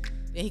people.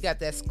 Then he got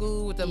that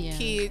school with them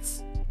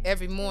kids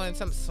every morning.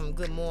 Some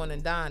Good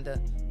Morning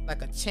Donda,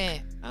 like a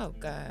chant. Oh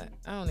God,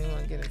 I don't even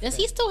want to get into Does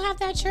he still have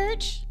that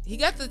church? He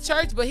got the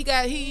church, but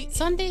he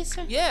Sunday,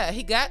 sir? Yeah,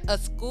 he got a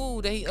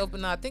school that he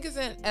opened up. I think it's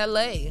in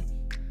L.A.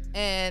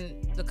 And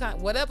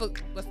what's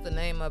the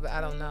name of it? I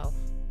don't know.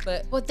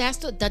 But that's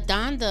the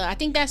Donda. I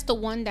think that's the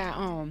one that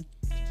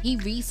he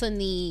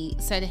recently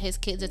said that his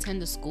kids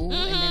attend the school,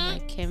 and then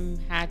like Kim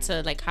had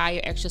to like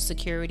hire extra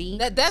security.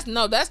 That's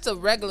the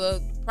regular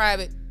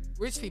private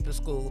rich people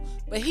school.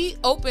 But he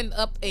opened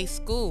up a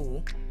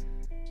school,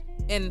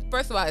 and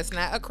first of all, it's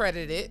not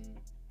accredited.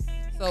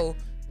 So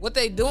what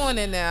they doing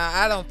in there,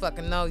 I don't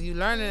fucking know. You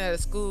learning at a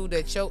school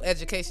that your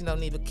education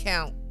don't even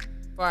count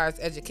as far as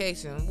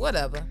education,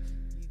 whatever.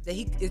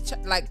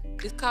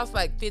 It costs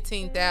like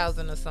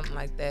 $15,000 or something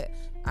like that.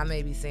 I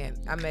may be saying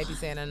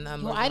a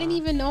number. Well, I didn't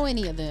even know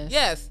any of this.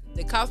 Yes,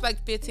 it costs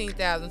like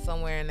 $15,000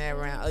 somewhere in there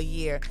around a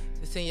year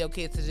to send your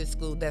kids to this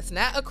school that's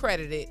not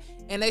accredited.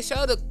 And they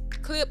showed a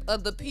clip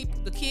of the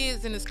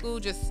kids in the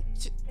school just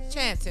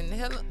chanting,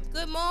 "Hello,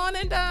 good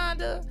morning,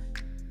 Donda."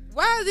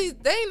 Why is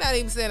they not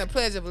even saying a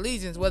Pledge of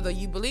Allegiance, whether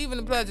you believe in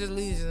the Pledge of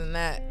Allegiance or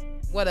not,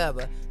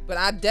 whatever. But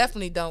I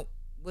definitely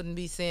wouldn't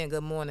be saying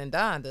good morning,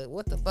 Donda.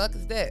 What the fuck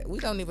is that? We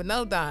don't even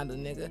know Donda,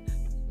 nigga.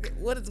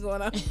 What is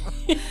going on?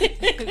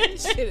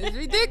 This shit is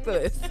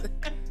ridiculous.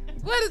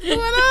 What is going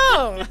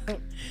on?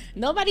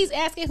 Nobody's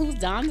asking who's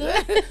Donda.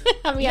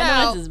 I mean,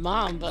 I know it's his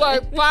mom,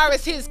 but as far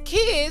as his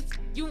kids,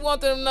 you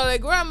want them to know their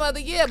grandmother,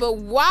 yeah, but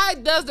why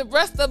does the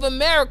rest of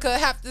America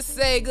have to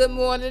say good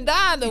morning,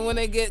 Donda when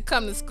they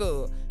come to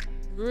school?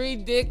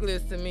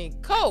 Ridiculous to me.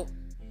 Coke.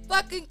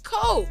 Fucking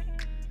Coke.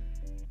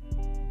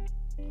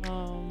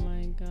 Oh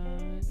my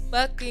God.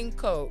 Fucking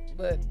Coke.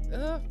 But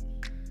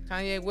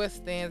Kanye West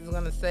stands is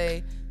gonna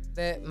say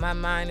that my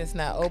mind is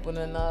not open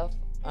enough.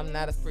 I'm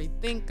not a free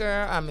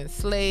thinker. I'm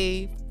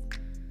enslaved.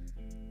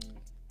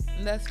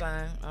 And that's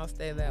fine. I'll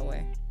stay that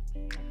way.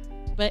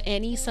 But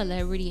any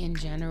celebrity in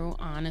general,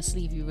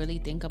 honestly, if you really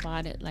think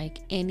about it, like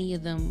any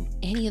of them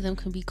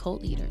can be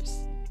cult leaders,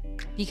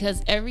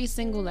 because every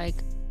single like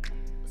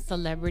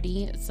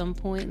celebrity at some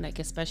point, like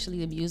especially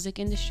the music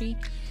industry,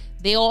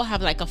 they all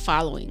have like a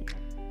following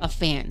of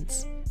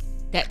fans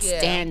that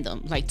stand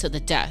them like to the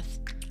death.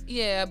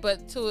 Yeah,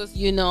 but to us, but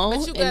you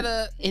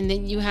gotta, and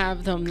then you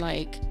have them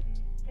like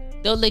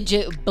they'll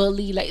legit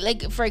bully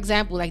like for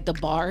example like the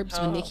Barbs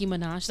with Nicki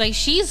Minaj. Like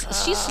she's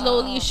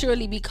slowly and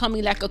surely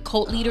becoming like a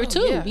cult leader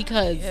too,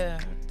 because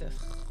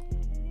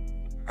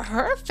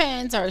her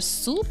fans are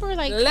super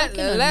like fucking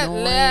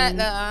annoying.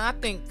 I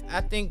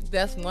think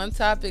that's one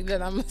topic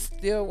that I'm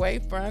still away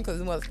from,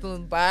 because once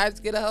soon vibes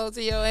get a hold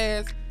of your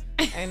ass,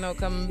 ain't no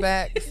coming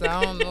back. So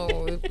I don't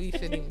know if we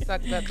should even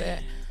talk about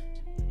that.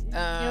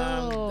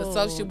 The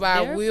social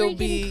bar will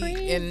be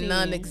crazy. In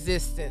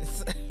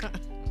non-existence.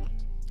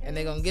 And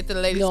they're gonna get the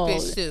latest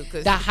bitch too.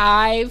 Cause the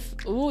Hive.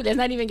 Ooh, let's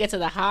not even get to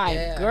the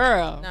Hive,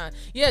 girl. Nah.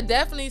 Yeah,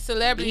 definitely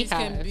celebrities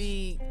can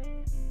be.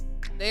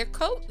 They're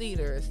cult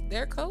leaders.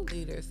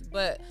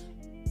 But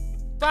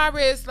far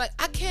as like,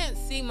 I can't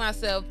see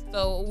myself.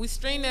 So we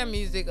stream their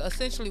music.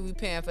 Essentially, we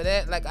paying for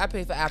that. Like I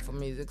pay for Apple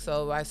Music,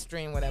 so I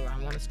stream whatever I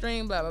want to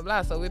stream. Blah blah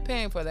blah. So we're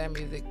paying for their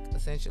music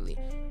essentially,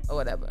 or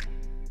whatever.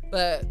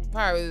 But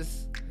far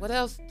as what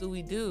else do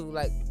we do?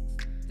 Like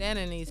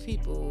standing these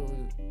people,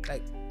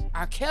 like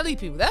R. Kelly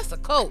people. That's a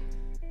cult.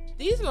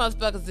 These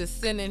motherfuckers is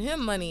sending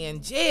him money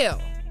in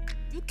jail.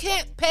 You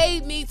can't pay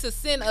me to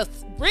send a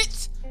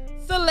rich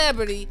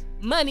celebrity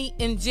money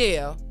in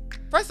jail.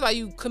 First of all,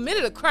 you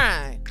committed a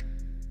crime.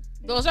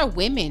 Those are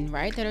women,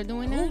 right, that are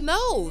doing that? Who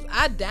knows?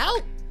 I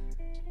doubt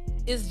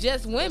it's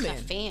just women.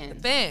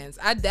 Fans.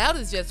 I doubt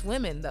it's just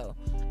women though.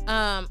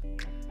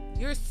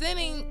 You're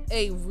sending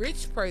a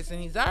rich person.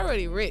 He's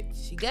already rich.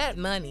 He got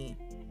money.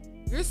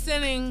 You're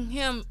sending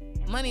him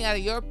money out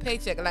of your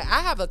paycheck. Like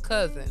I have a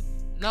cousin.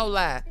 No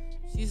lie.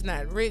 She's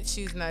not rich.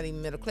 She's not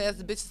even middle class.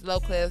 The bitch is low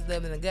class,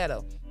 living in the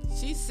ghetto.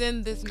 She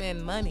sent this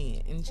man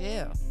money in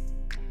jail.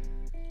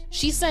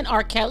 She sent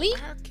R. Kelly?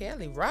 R.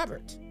 Kelly,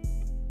 Robert.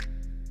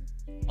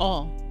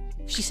 Oh,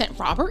 she sent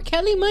Robert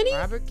Kelly money?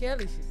 Robert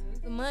Kelly, she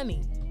sent the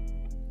money.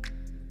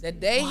 The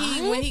day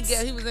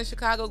he was in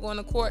Chicago going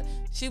to court,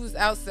 she was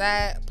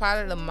outside,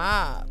 part of the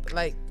mob,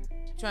 like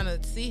trying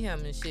to see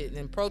him and shit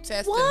and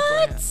protesting for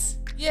him.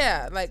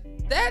 Yeah, like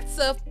that's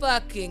a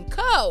fucking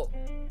cult.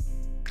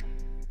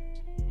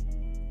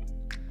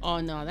 Oh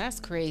no, that's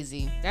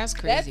crazy. That's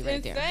crazy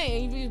right there. That's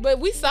insane. But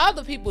we saw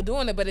the people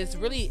doing it, but it's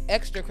really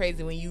extra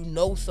crazy when you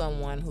know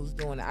someone who's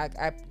doing it.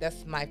 I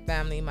that's my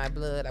family, my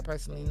blood. I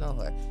personally know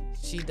her.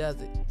 She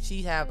does it.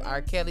 She have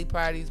R. Kelly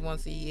parties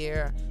once a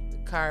year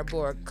with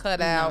cardboard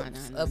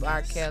cutouts of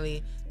R.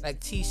 Kelly, like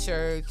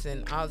T-shirts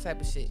and all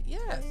type of shit.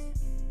 Yes,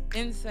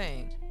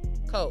 insane.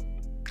 Coke.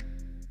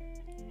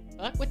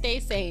 Fuck what they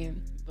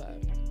saying.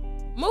 But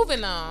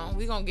moving on,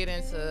 we're gonna get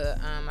into.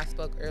 I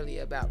spoke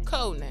earlier about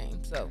code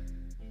names, so.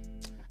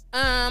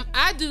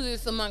 I do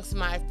this amongst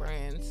my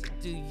friends.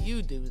 Do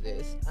you do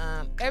this?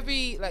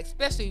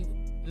 Especially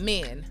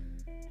men,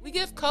 we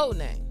give code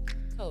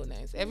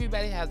names.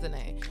 Everybody has a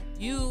name.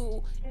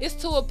 It's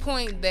to a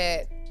point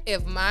that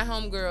if my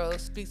homegirl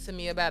speaks to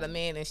me about a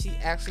man and she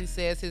actually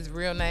says his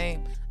real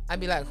name,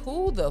 I'd be like,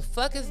 who the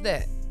fuck is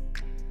that?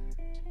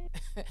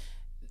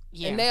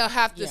 And they'll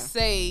have to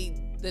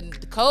say the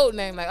code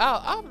name. Like,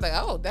 I'm like,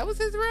 oh, that was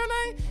his real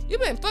name? You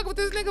been fucking with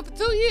this nigga for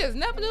 2 years.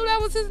 Never knew that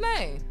was his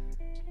name.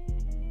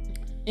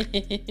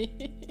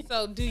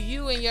 So, do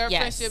you and your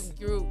Yes. friendship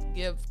group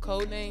give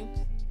code names?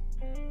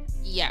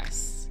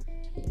 Yes.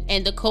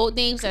 And the code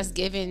names that's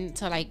given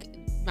to like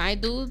my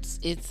dudes,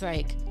 it's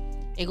like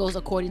it goes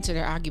according to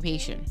their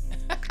occupation.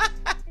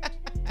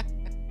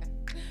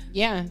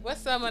 Yeah.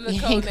 What's some of the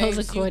Yeah, code it goes names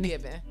you according-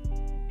 given?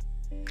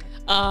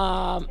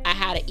 I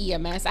had an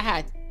EMS.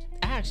 I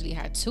actually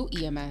had two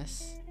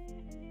EMS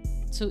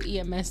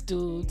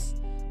dudes.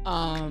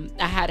 I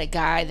had a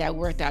guy that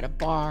worked at a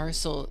bar,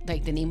 so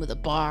like the name of the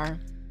bar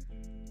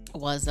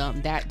was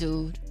that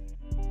dude.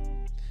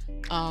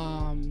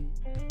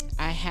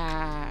 I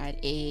had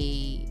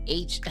a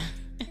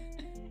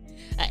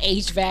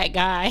HVAC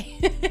guy.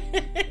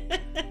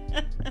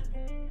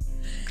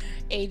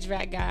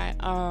 HVAC guy.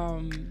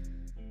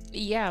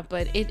 Yeah,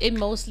 but it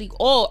mostly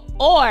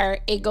or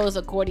it goes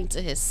according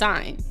to his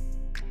sign.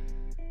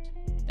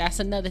 That's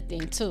another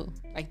thing too.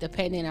 Like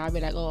depending, I'll be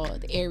like, oh,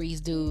 the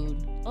Aries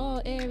dude.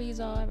 Oh, Aries,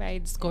 all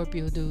right.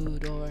 Scorpio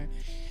dude, or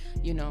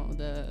you know,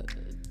 the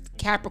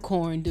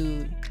Capricorn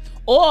dude.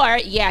 Or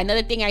yeah,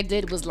 another thing I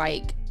did was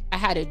like I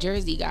had a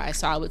Jersey guy,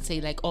 so I would say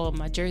like, oh,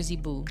 my Jersey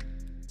boo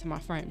to my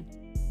friend,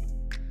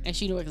 and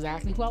she knew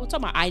exactly who I was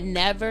talking about. I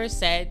never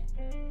said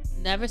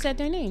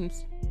their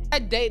names.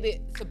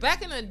 So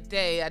back in the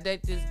day, I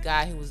dated this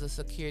guy who was a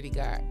security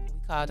guard. We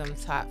called him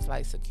Top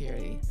Flight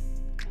Security.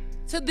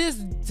 To this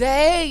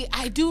day,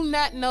 I do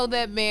not know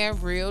that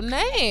man's real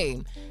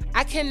name.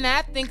 I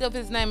cannot think of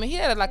his name. And he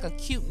had like a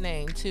cute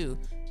name too.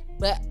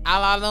 But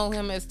all I know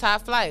him as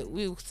Top Flight.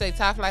 We would say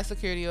Top Flight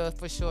Security, or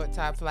for short,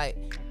 Top Flight.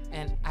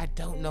 And I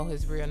don't know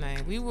his real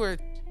name. We were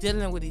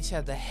dealing with each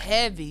other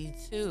heavy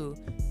too.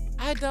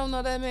 I don't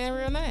know that man's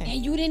real name.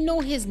 And you didn't know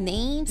his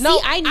name? No,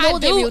 See, I know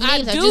their real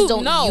names. I just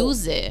don't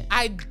use it.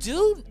 I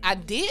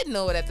did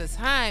know it at the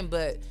time,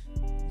 but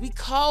we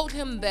called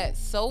him that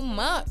so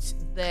much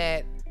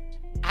that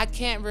I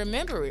can't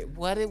remember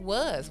what it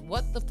was.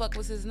 What the fuck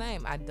was his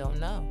name? I don't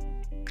know.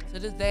 To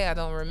this day, I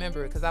don't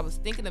remember it because I was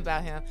thinking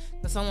about him.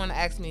 Because someone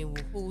asked me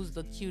who's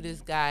the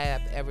cutest guy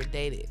I've ever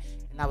dated,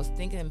 and I was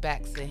thinking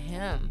back to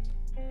him,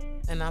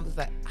 and I was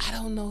like, I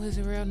don't know his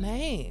real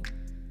name.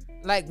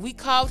 Like, we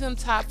called him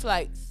Top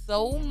Flight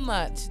so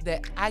much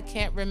that I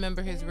can't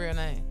remember his real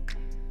name.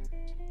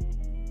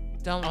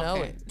 Don't know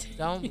it.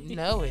 Don't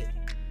know it.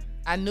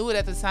 I knew it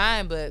at the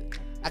time, but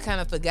I kind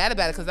of forgot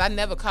about it because I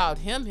never called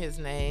him his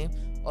name.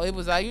 Or it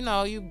was like, you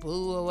know, you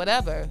boo or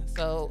whatever.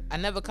 So I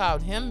never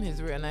called him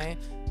his real name.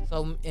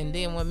 So, and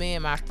then when me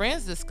and my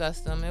friends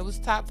discussed him, it was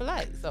Top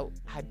Flight. So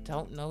I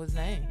don't know his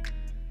name.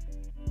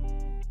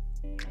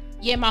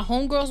 Yeah, my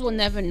homegirls will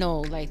never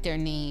know like their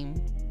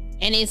name.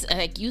 And it's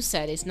like you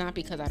said, it's not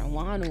because I don't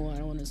want to, or I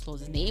don't want to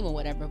disclose his name or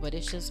whatever, but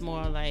it's just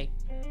more like,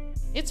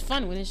 it's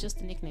fun when it's just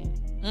a nickname.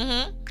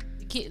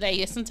 Mm-hmm. Like,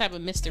 it's some type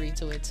of mystery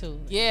to it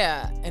too.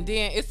 Yeah, and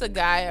then it's a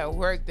guy at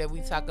work that we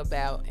talk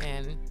about,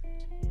 and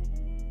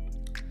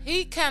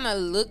he kind of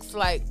looks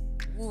like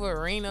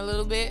Wolverine a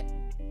little bit,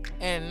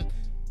 and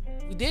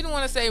we didn't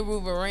want to say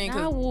Wolverine.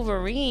 Not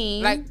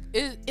Wolverine. Like,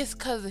 it's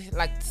because of,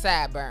 like,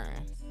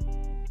 sideburns.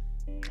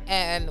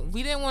 And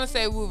we didn't want to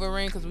say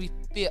Wolverine because we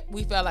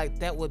felt like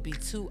that would be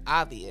too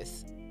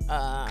obvious.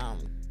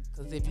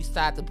 Because if you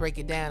start to break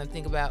it down and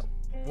think about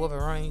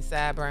Wolverine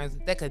sideburns,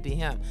 that could be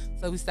him.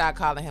 So we started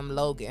calling him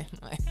Logan.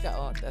 Like,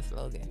 oh, that's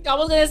Logan. I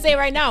was gonna say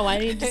right now, why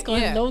didn't you just call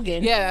him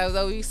Logan? Yeah,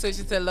 so we switched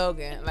it to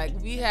Logan. Like,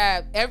 we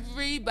have,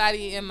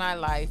 everybody in my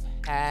life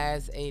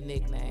has a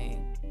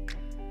nickname.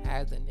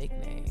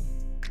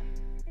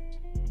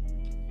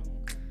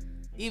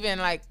 Even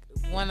like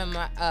one of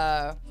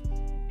my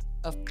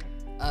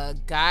a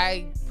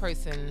guy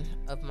person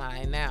of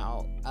mine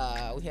now,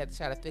 we had to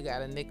try to figure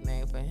out a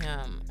nickname for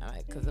him,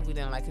 because we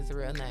didn't like his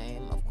real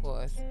name, of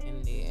course.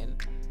 And then,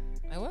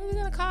 like, what are we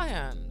gonna call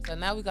him? So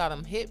now we call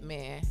him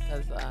Hitman,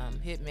 because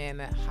Hitman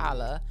that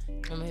Holla.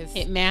 Remember his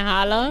Hitman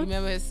Holla?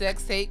 Remember his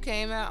sex tape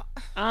came out?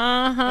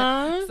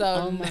 Uh-huh. So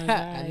oh my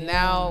God,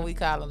 now we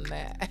call him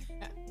that.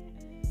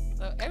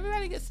 So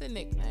everybody gets a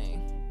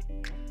nickname,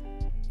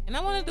 and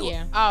I want to do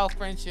all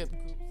friendship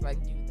groups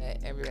like do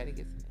that. Everybody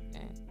gets a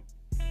nickname.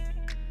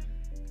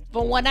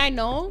 From what I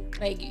know,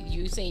 like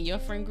you saying your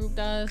friend group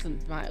does,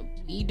 and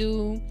we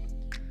do,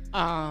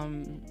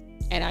 and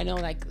I know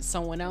like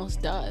someone else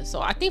does. So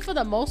I think for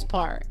the most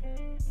part,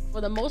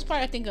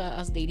 I think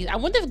us ladies. I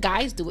wonder if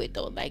guys do it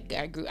though. Like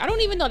guy group. I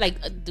don't even know.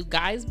 Like, do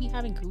guys be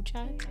having group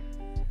chats?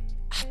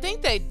 I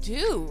think they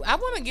do. I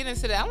want to get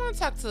into that. I want to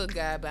talk to a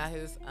guy about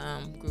his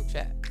group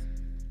chats.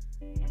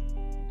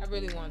 I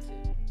really want to.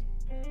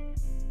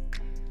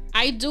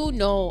 I do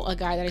know a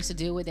guy that I used to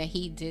deal with that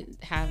he did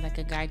have like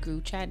a guy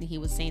group chat, and he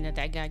was saying that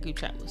guy group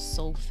chat was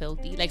so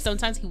filthy. Like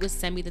sometimes he would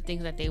send me the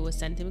things that they would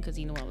send him because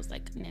he knew I was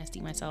like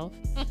nasty myself.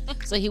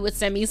 So he would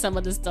send me some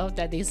of the stuff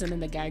that they send in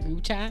the guy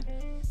group chat,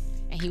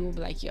 and he would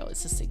be like, "Yo,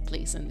 it's a sick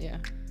place in there."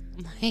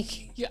 I'm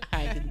like, "Yeah,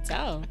 I can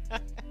tell."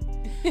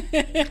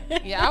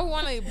 Yeah, I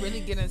want to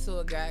really get into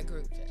a guy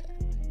group chat.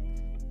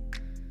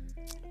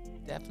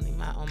 Definitely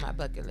on my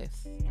bucket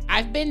list.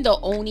 I've been the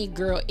only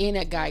girl in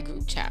a guy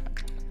group chat.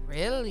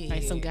 Really?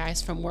 Like some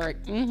guys from work.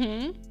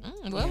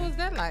 What was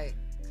that like?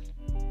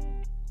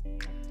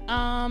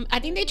 I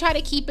think they try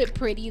to keep it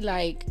pretty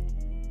like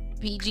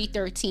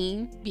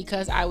PG-13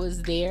 because I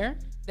was there.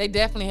 They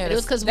definitely had. It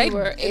was because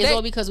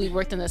all because we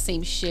worked in the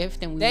same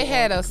shift and they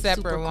had a super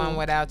separate one cool.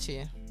 without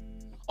you.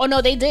 Oh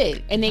no, they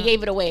did, and they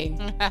gave it away.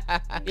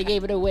 They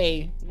gave it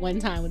away one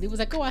time. It was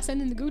like, "Oh, I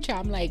sent in the group chat."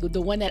 I'm like, "The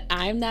one that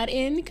I'm not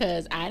in,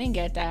 because I didn't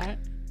get that."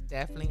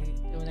 Definitely.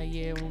 They were like,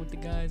 "Yeah, one with the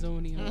guys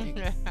only." I'm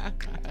like,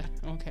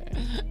 okay.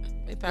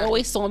 They They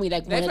always saw me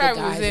like one of the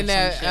probably guys was in or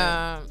there.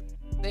 some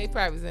shit. They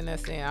probably was in there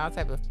saying all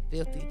type of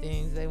filthy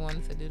things they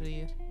wanted to do to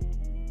you.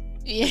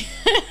 Yeah,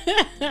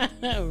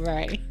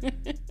 right.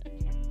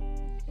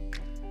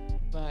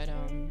 But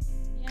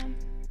yeah,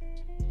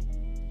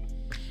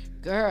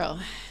 girl.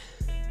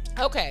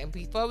 Okay,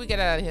 before we get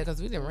out of here,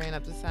 because we done ran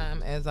up the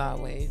time as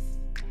always,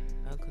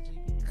 because we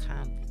be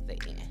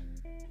conversating.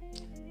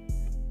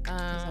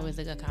 It's always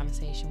a good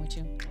conversation with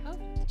you.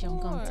 Of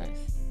course.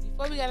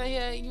 Before we get out of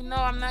here, you know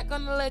I'm not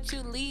gonna let you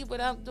leave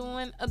without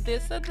doing a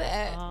this or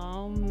that.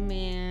 Oh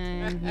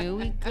man, here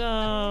we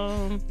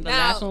go. The Now,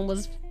 last one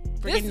was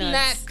freaking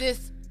nuts.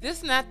 This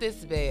not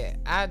this bad.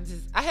 I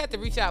had to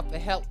reach out for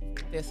help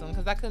with this one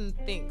because I couldn't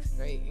think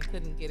straight and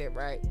couldn't get it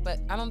right. But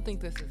I don't think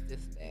this is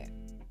this bad.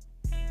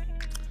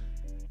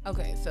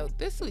 Okay, so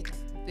this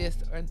week's this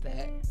or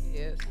that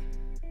is: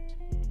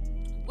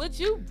 would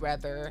you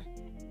rather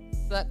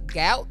suck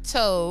gout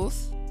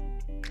toes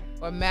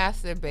or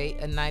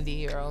masturbate a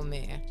 90-year-old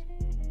man?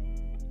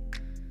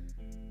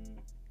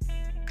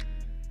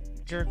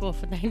 Jerk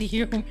off a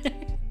 90-year-old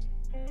man.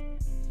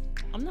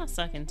 I'm not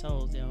sucking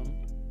toes, yo.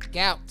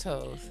 Gout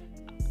toes.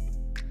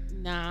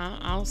 Nah,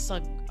 I'll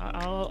suck.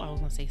 I was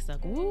gonna say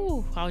suck.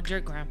 Woo! I'll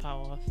jerk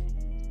grandpa off.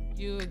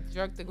 You would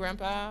jerk the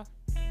grandpa off?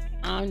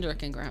 I'm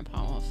jerking grandpa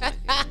off.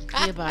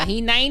 He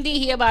 90.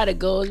 He about to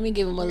go. Let me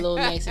give him a little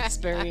nice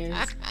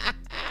experience.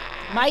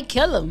 Might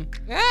kill him.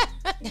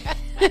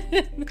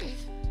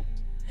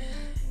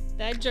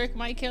 That jerk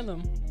might kill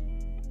him.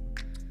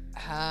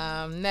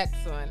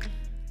 Next one.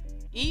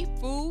 Eat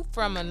food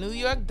from a New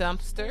York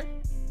dumpster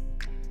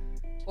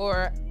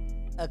or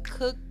a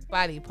cooked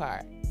body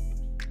part.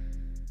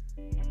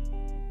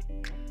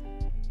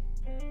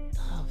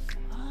 The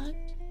fuck?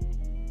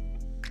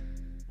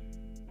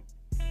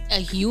 A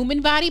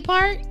human body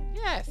part?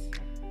 Yes.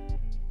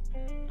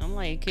 I'm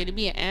like, could it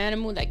be an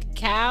animal like a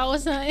cow or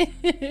something?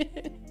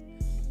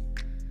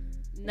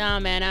 Nah,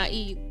 man, I'll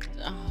eat.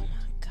 Oh my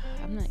god,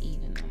 I'm not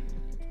eating them.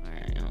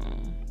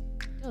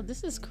 Yo,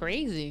 this is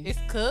crazy. It's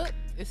cooked.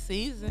 It's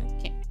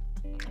seasoned.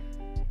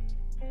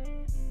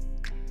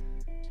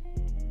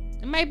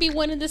 It might be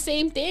one and the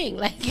same thing.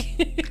 Like,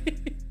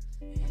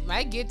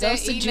 might get that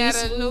dumpster eating at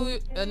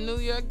juice a New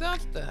York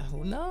dumpster.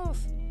 Who knows?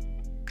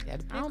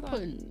 I'm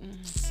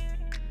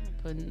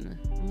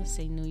gonna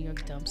say New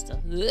York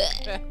dumpster.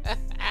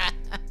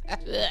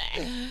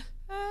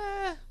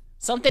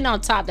 Something on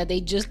top that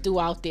they just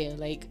threw out there,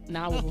 like an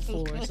hour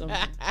before or something.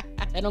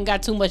 They don't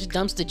got too much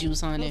dumpster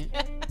juice on it.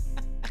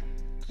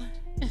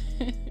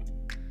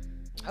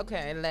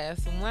 Okay,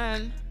 last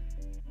one.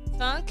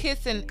 Tongue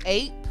kiss an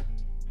ape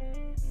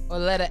or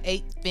let an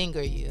ape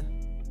finger you.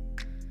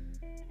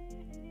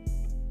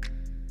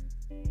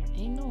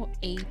 Ain't no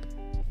ape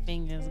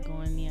fingers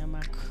going near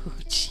my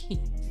coochie.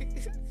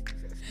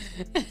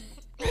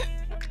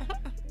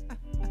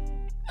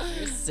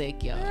 You're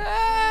sick, y'all.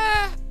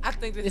 I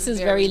think this is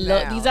very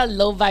low. These are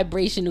low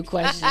vibrational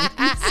questions.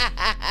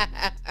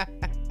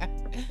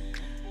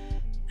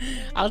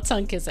 I'll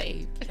tongue kiss an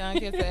ape. Tongue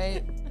kiss an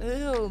ape.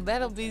 Ew,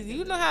 that'll be.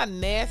 You know how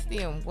nasty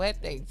and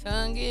wet their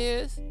tongue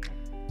is.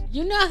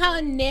 You know how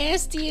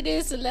nasty it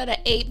is to let an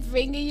ape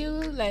finger you?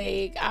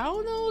 Like, I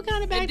don't know what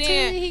kind of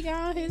bacteria he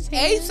got on his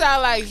hands. Apes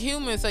are like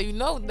humans, so you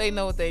know they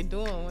know what they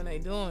doing when they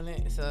doing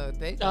it. So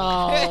they.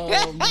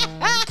 Oh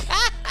my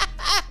God.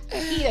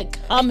 Peter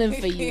coming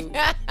for you.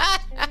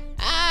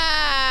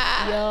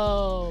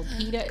 Yo,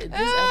 Peter,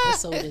 this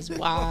episode is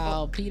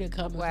wow. Peter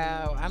coming.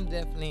 Wow, I'm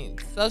definitely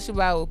social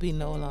bar will be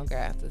no longer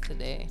after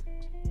today.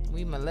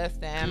 We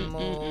molest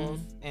animals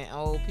and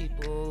old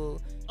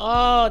people.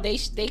 Oh, they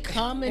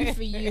coming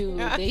for you.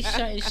 They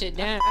shutting shit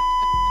down.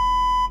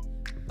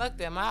 Fuck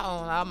them. I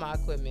own all my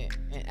equipment,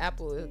 and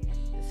Apple is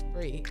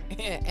free.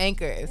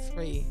 Anchor is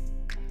free.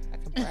 I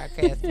can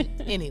broadcast it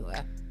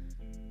anywhere.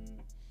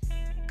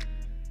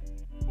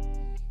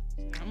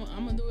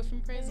 I'm gonna do it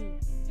from prison.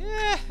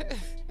 Yeah.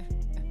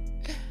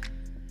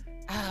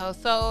 Oh,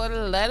 so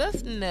let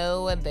us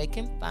know where they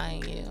can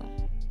find you.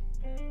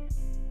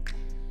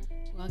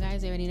 Well,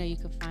 guys, you already know you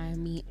can find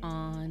me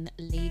on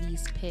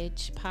Ladies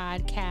Pitch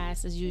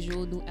Podcast. As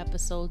usual, new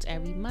episodes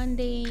every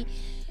Monday.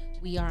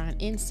 We are on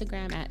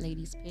Instagram at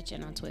Ladies Pitch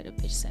and on Twitter,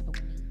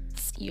 Pitch718.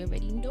 You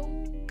already know.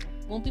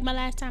 Won't be my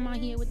last time out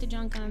here with the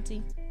Junk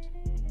Auntie.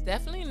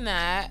 Definitely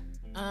not.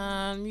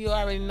 You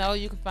already know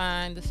you can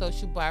find the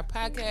Social Bar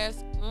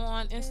Podcast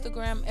on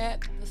Instagram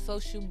at the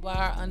Social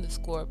Bar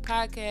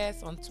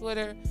 _podcast, on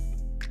Twitter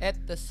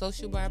at the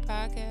Social Bar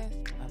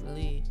Podcast, I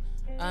believe.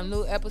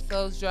 New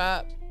episodes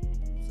drop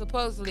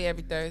supposedly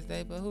every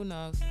Thursday, but who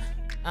knows?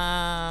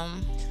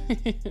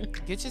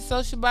 Get your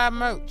Social Bar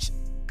merch.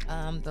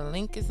 The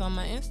link is on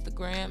my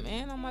Instagram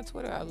and on my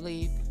Twitter, I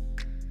believe.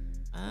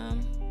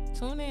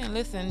 Tune in,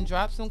 listen,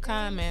 drop some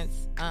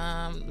comments,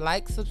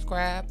 like,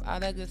 subscribe, all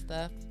that good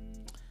stuff.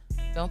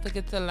 Don't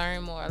forget to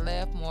learn more,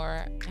 laugh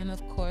more, and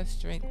of course,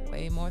 drink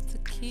way more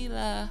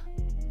tequila.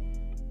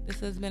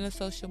 This has been a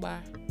Social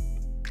Bar.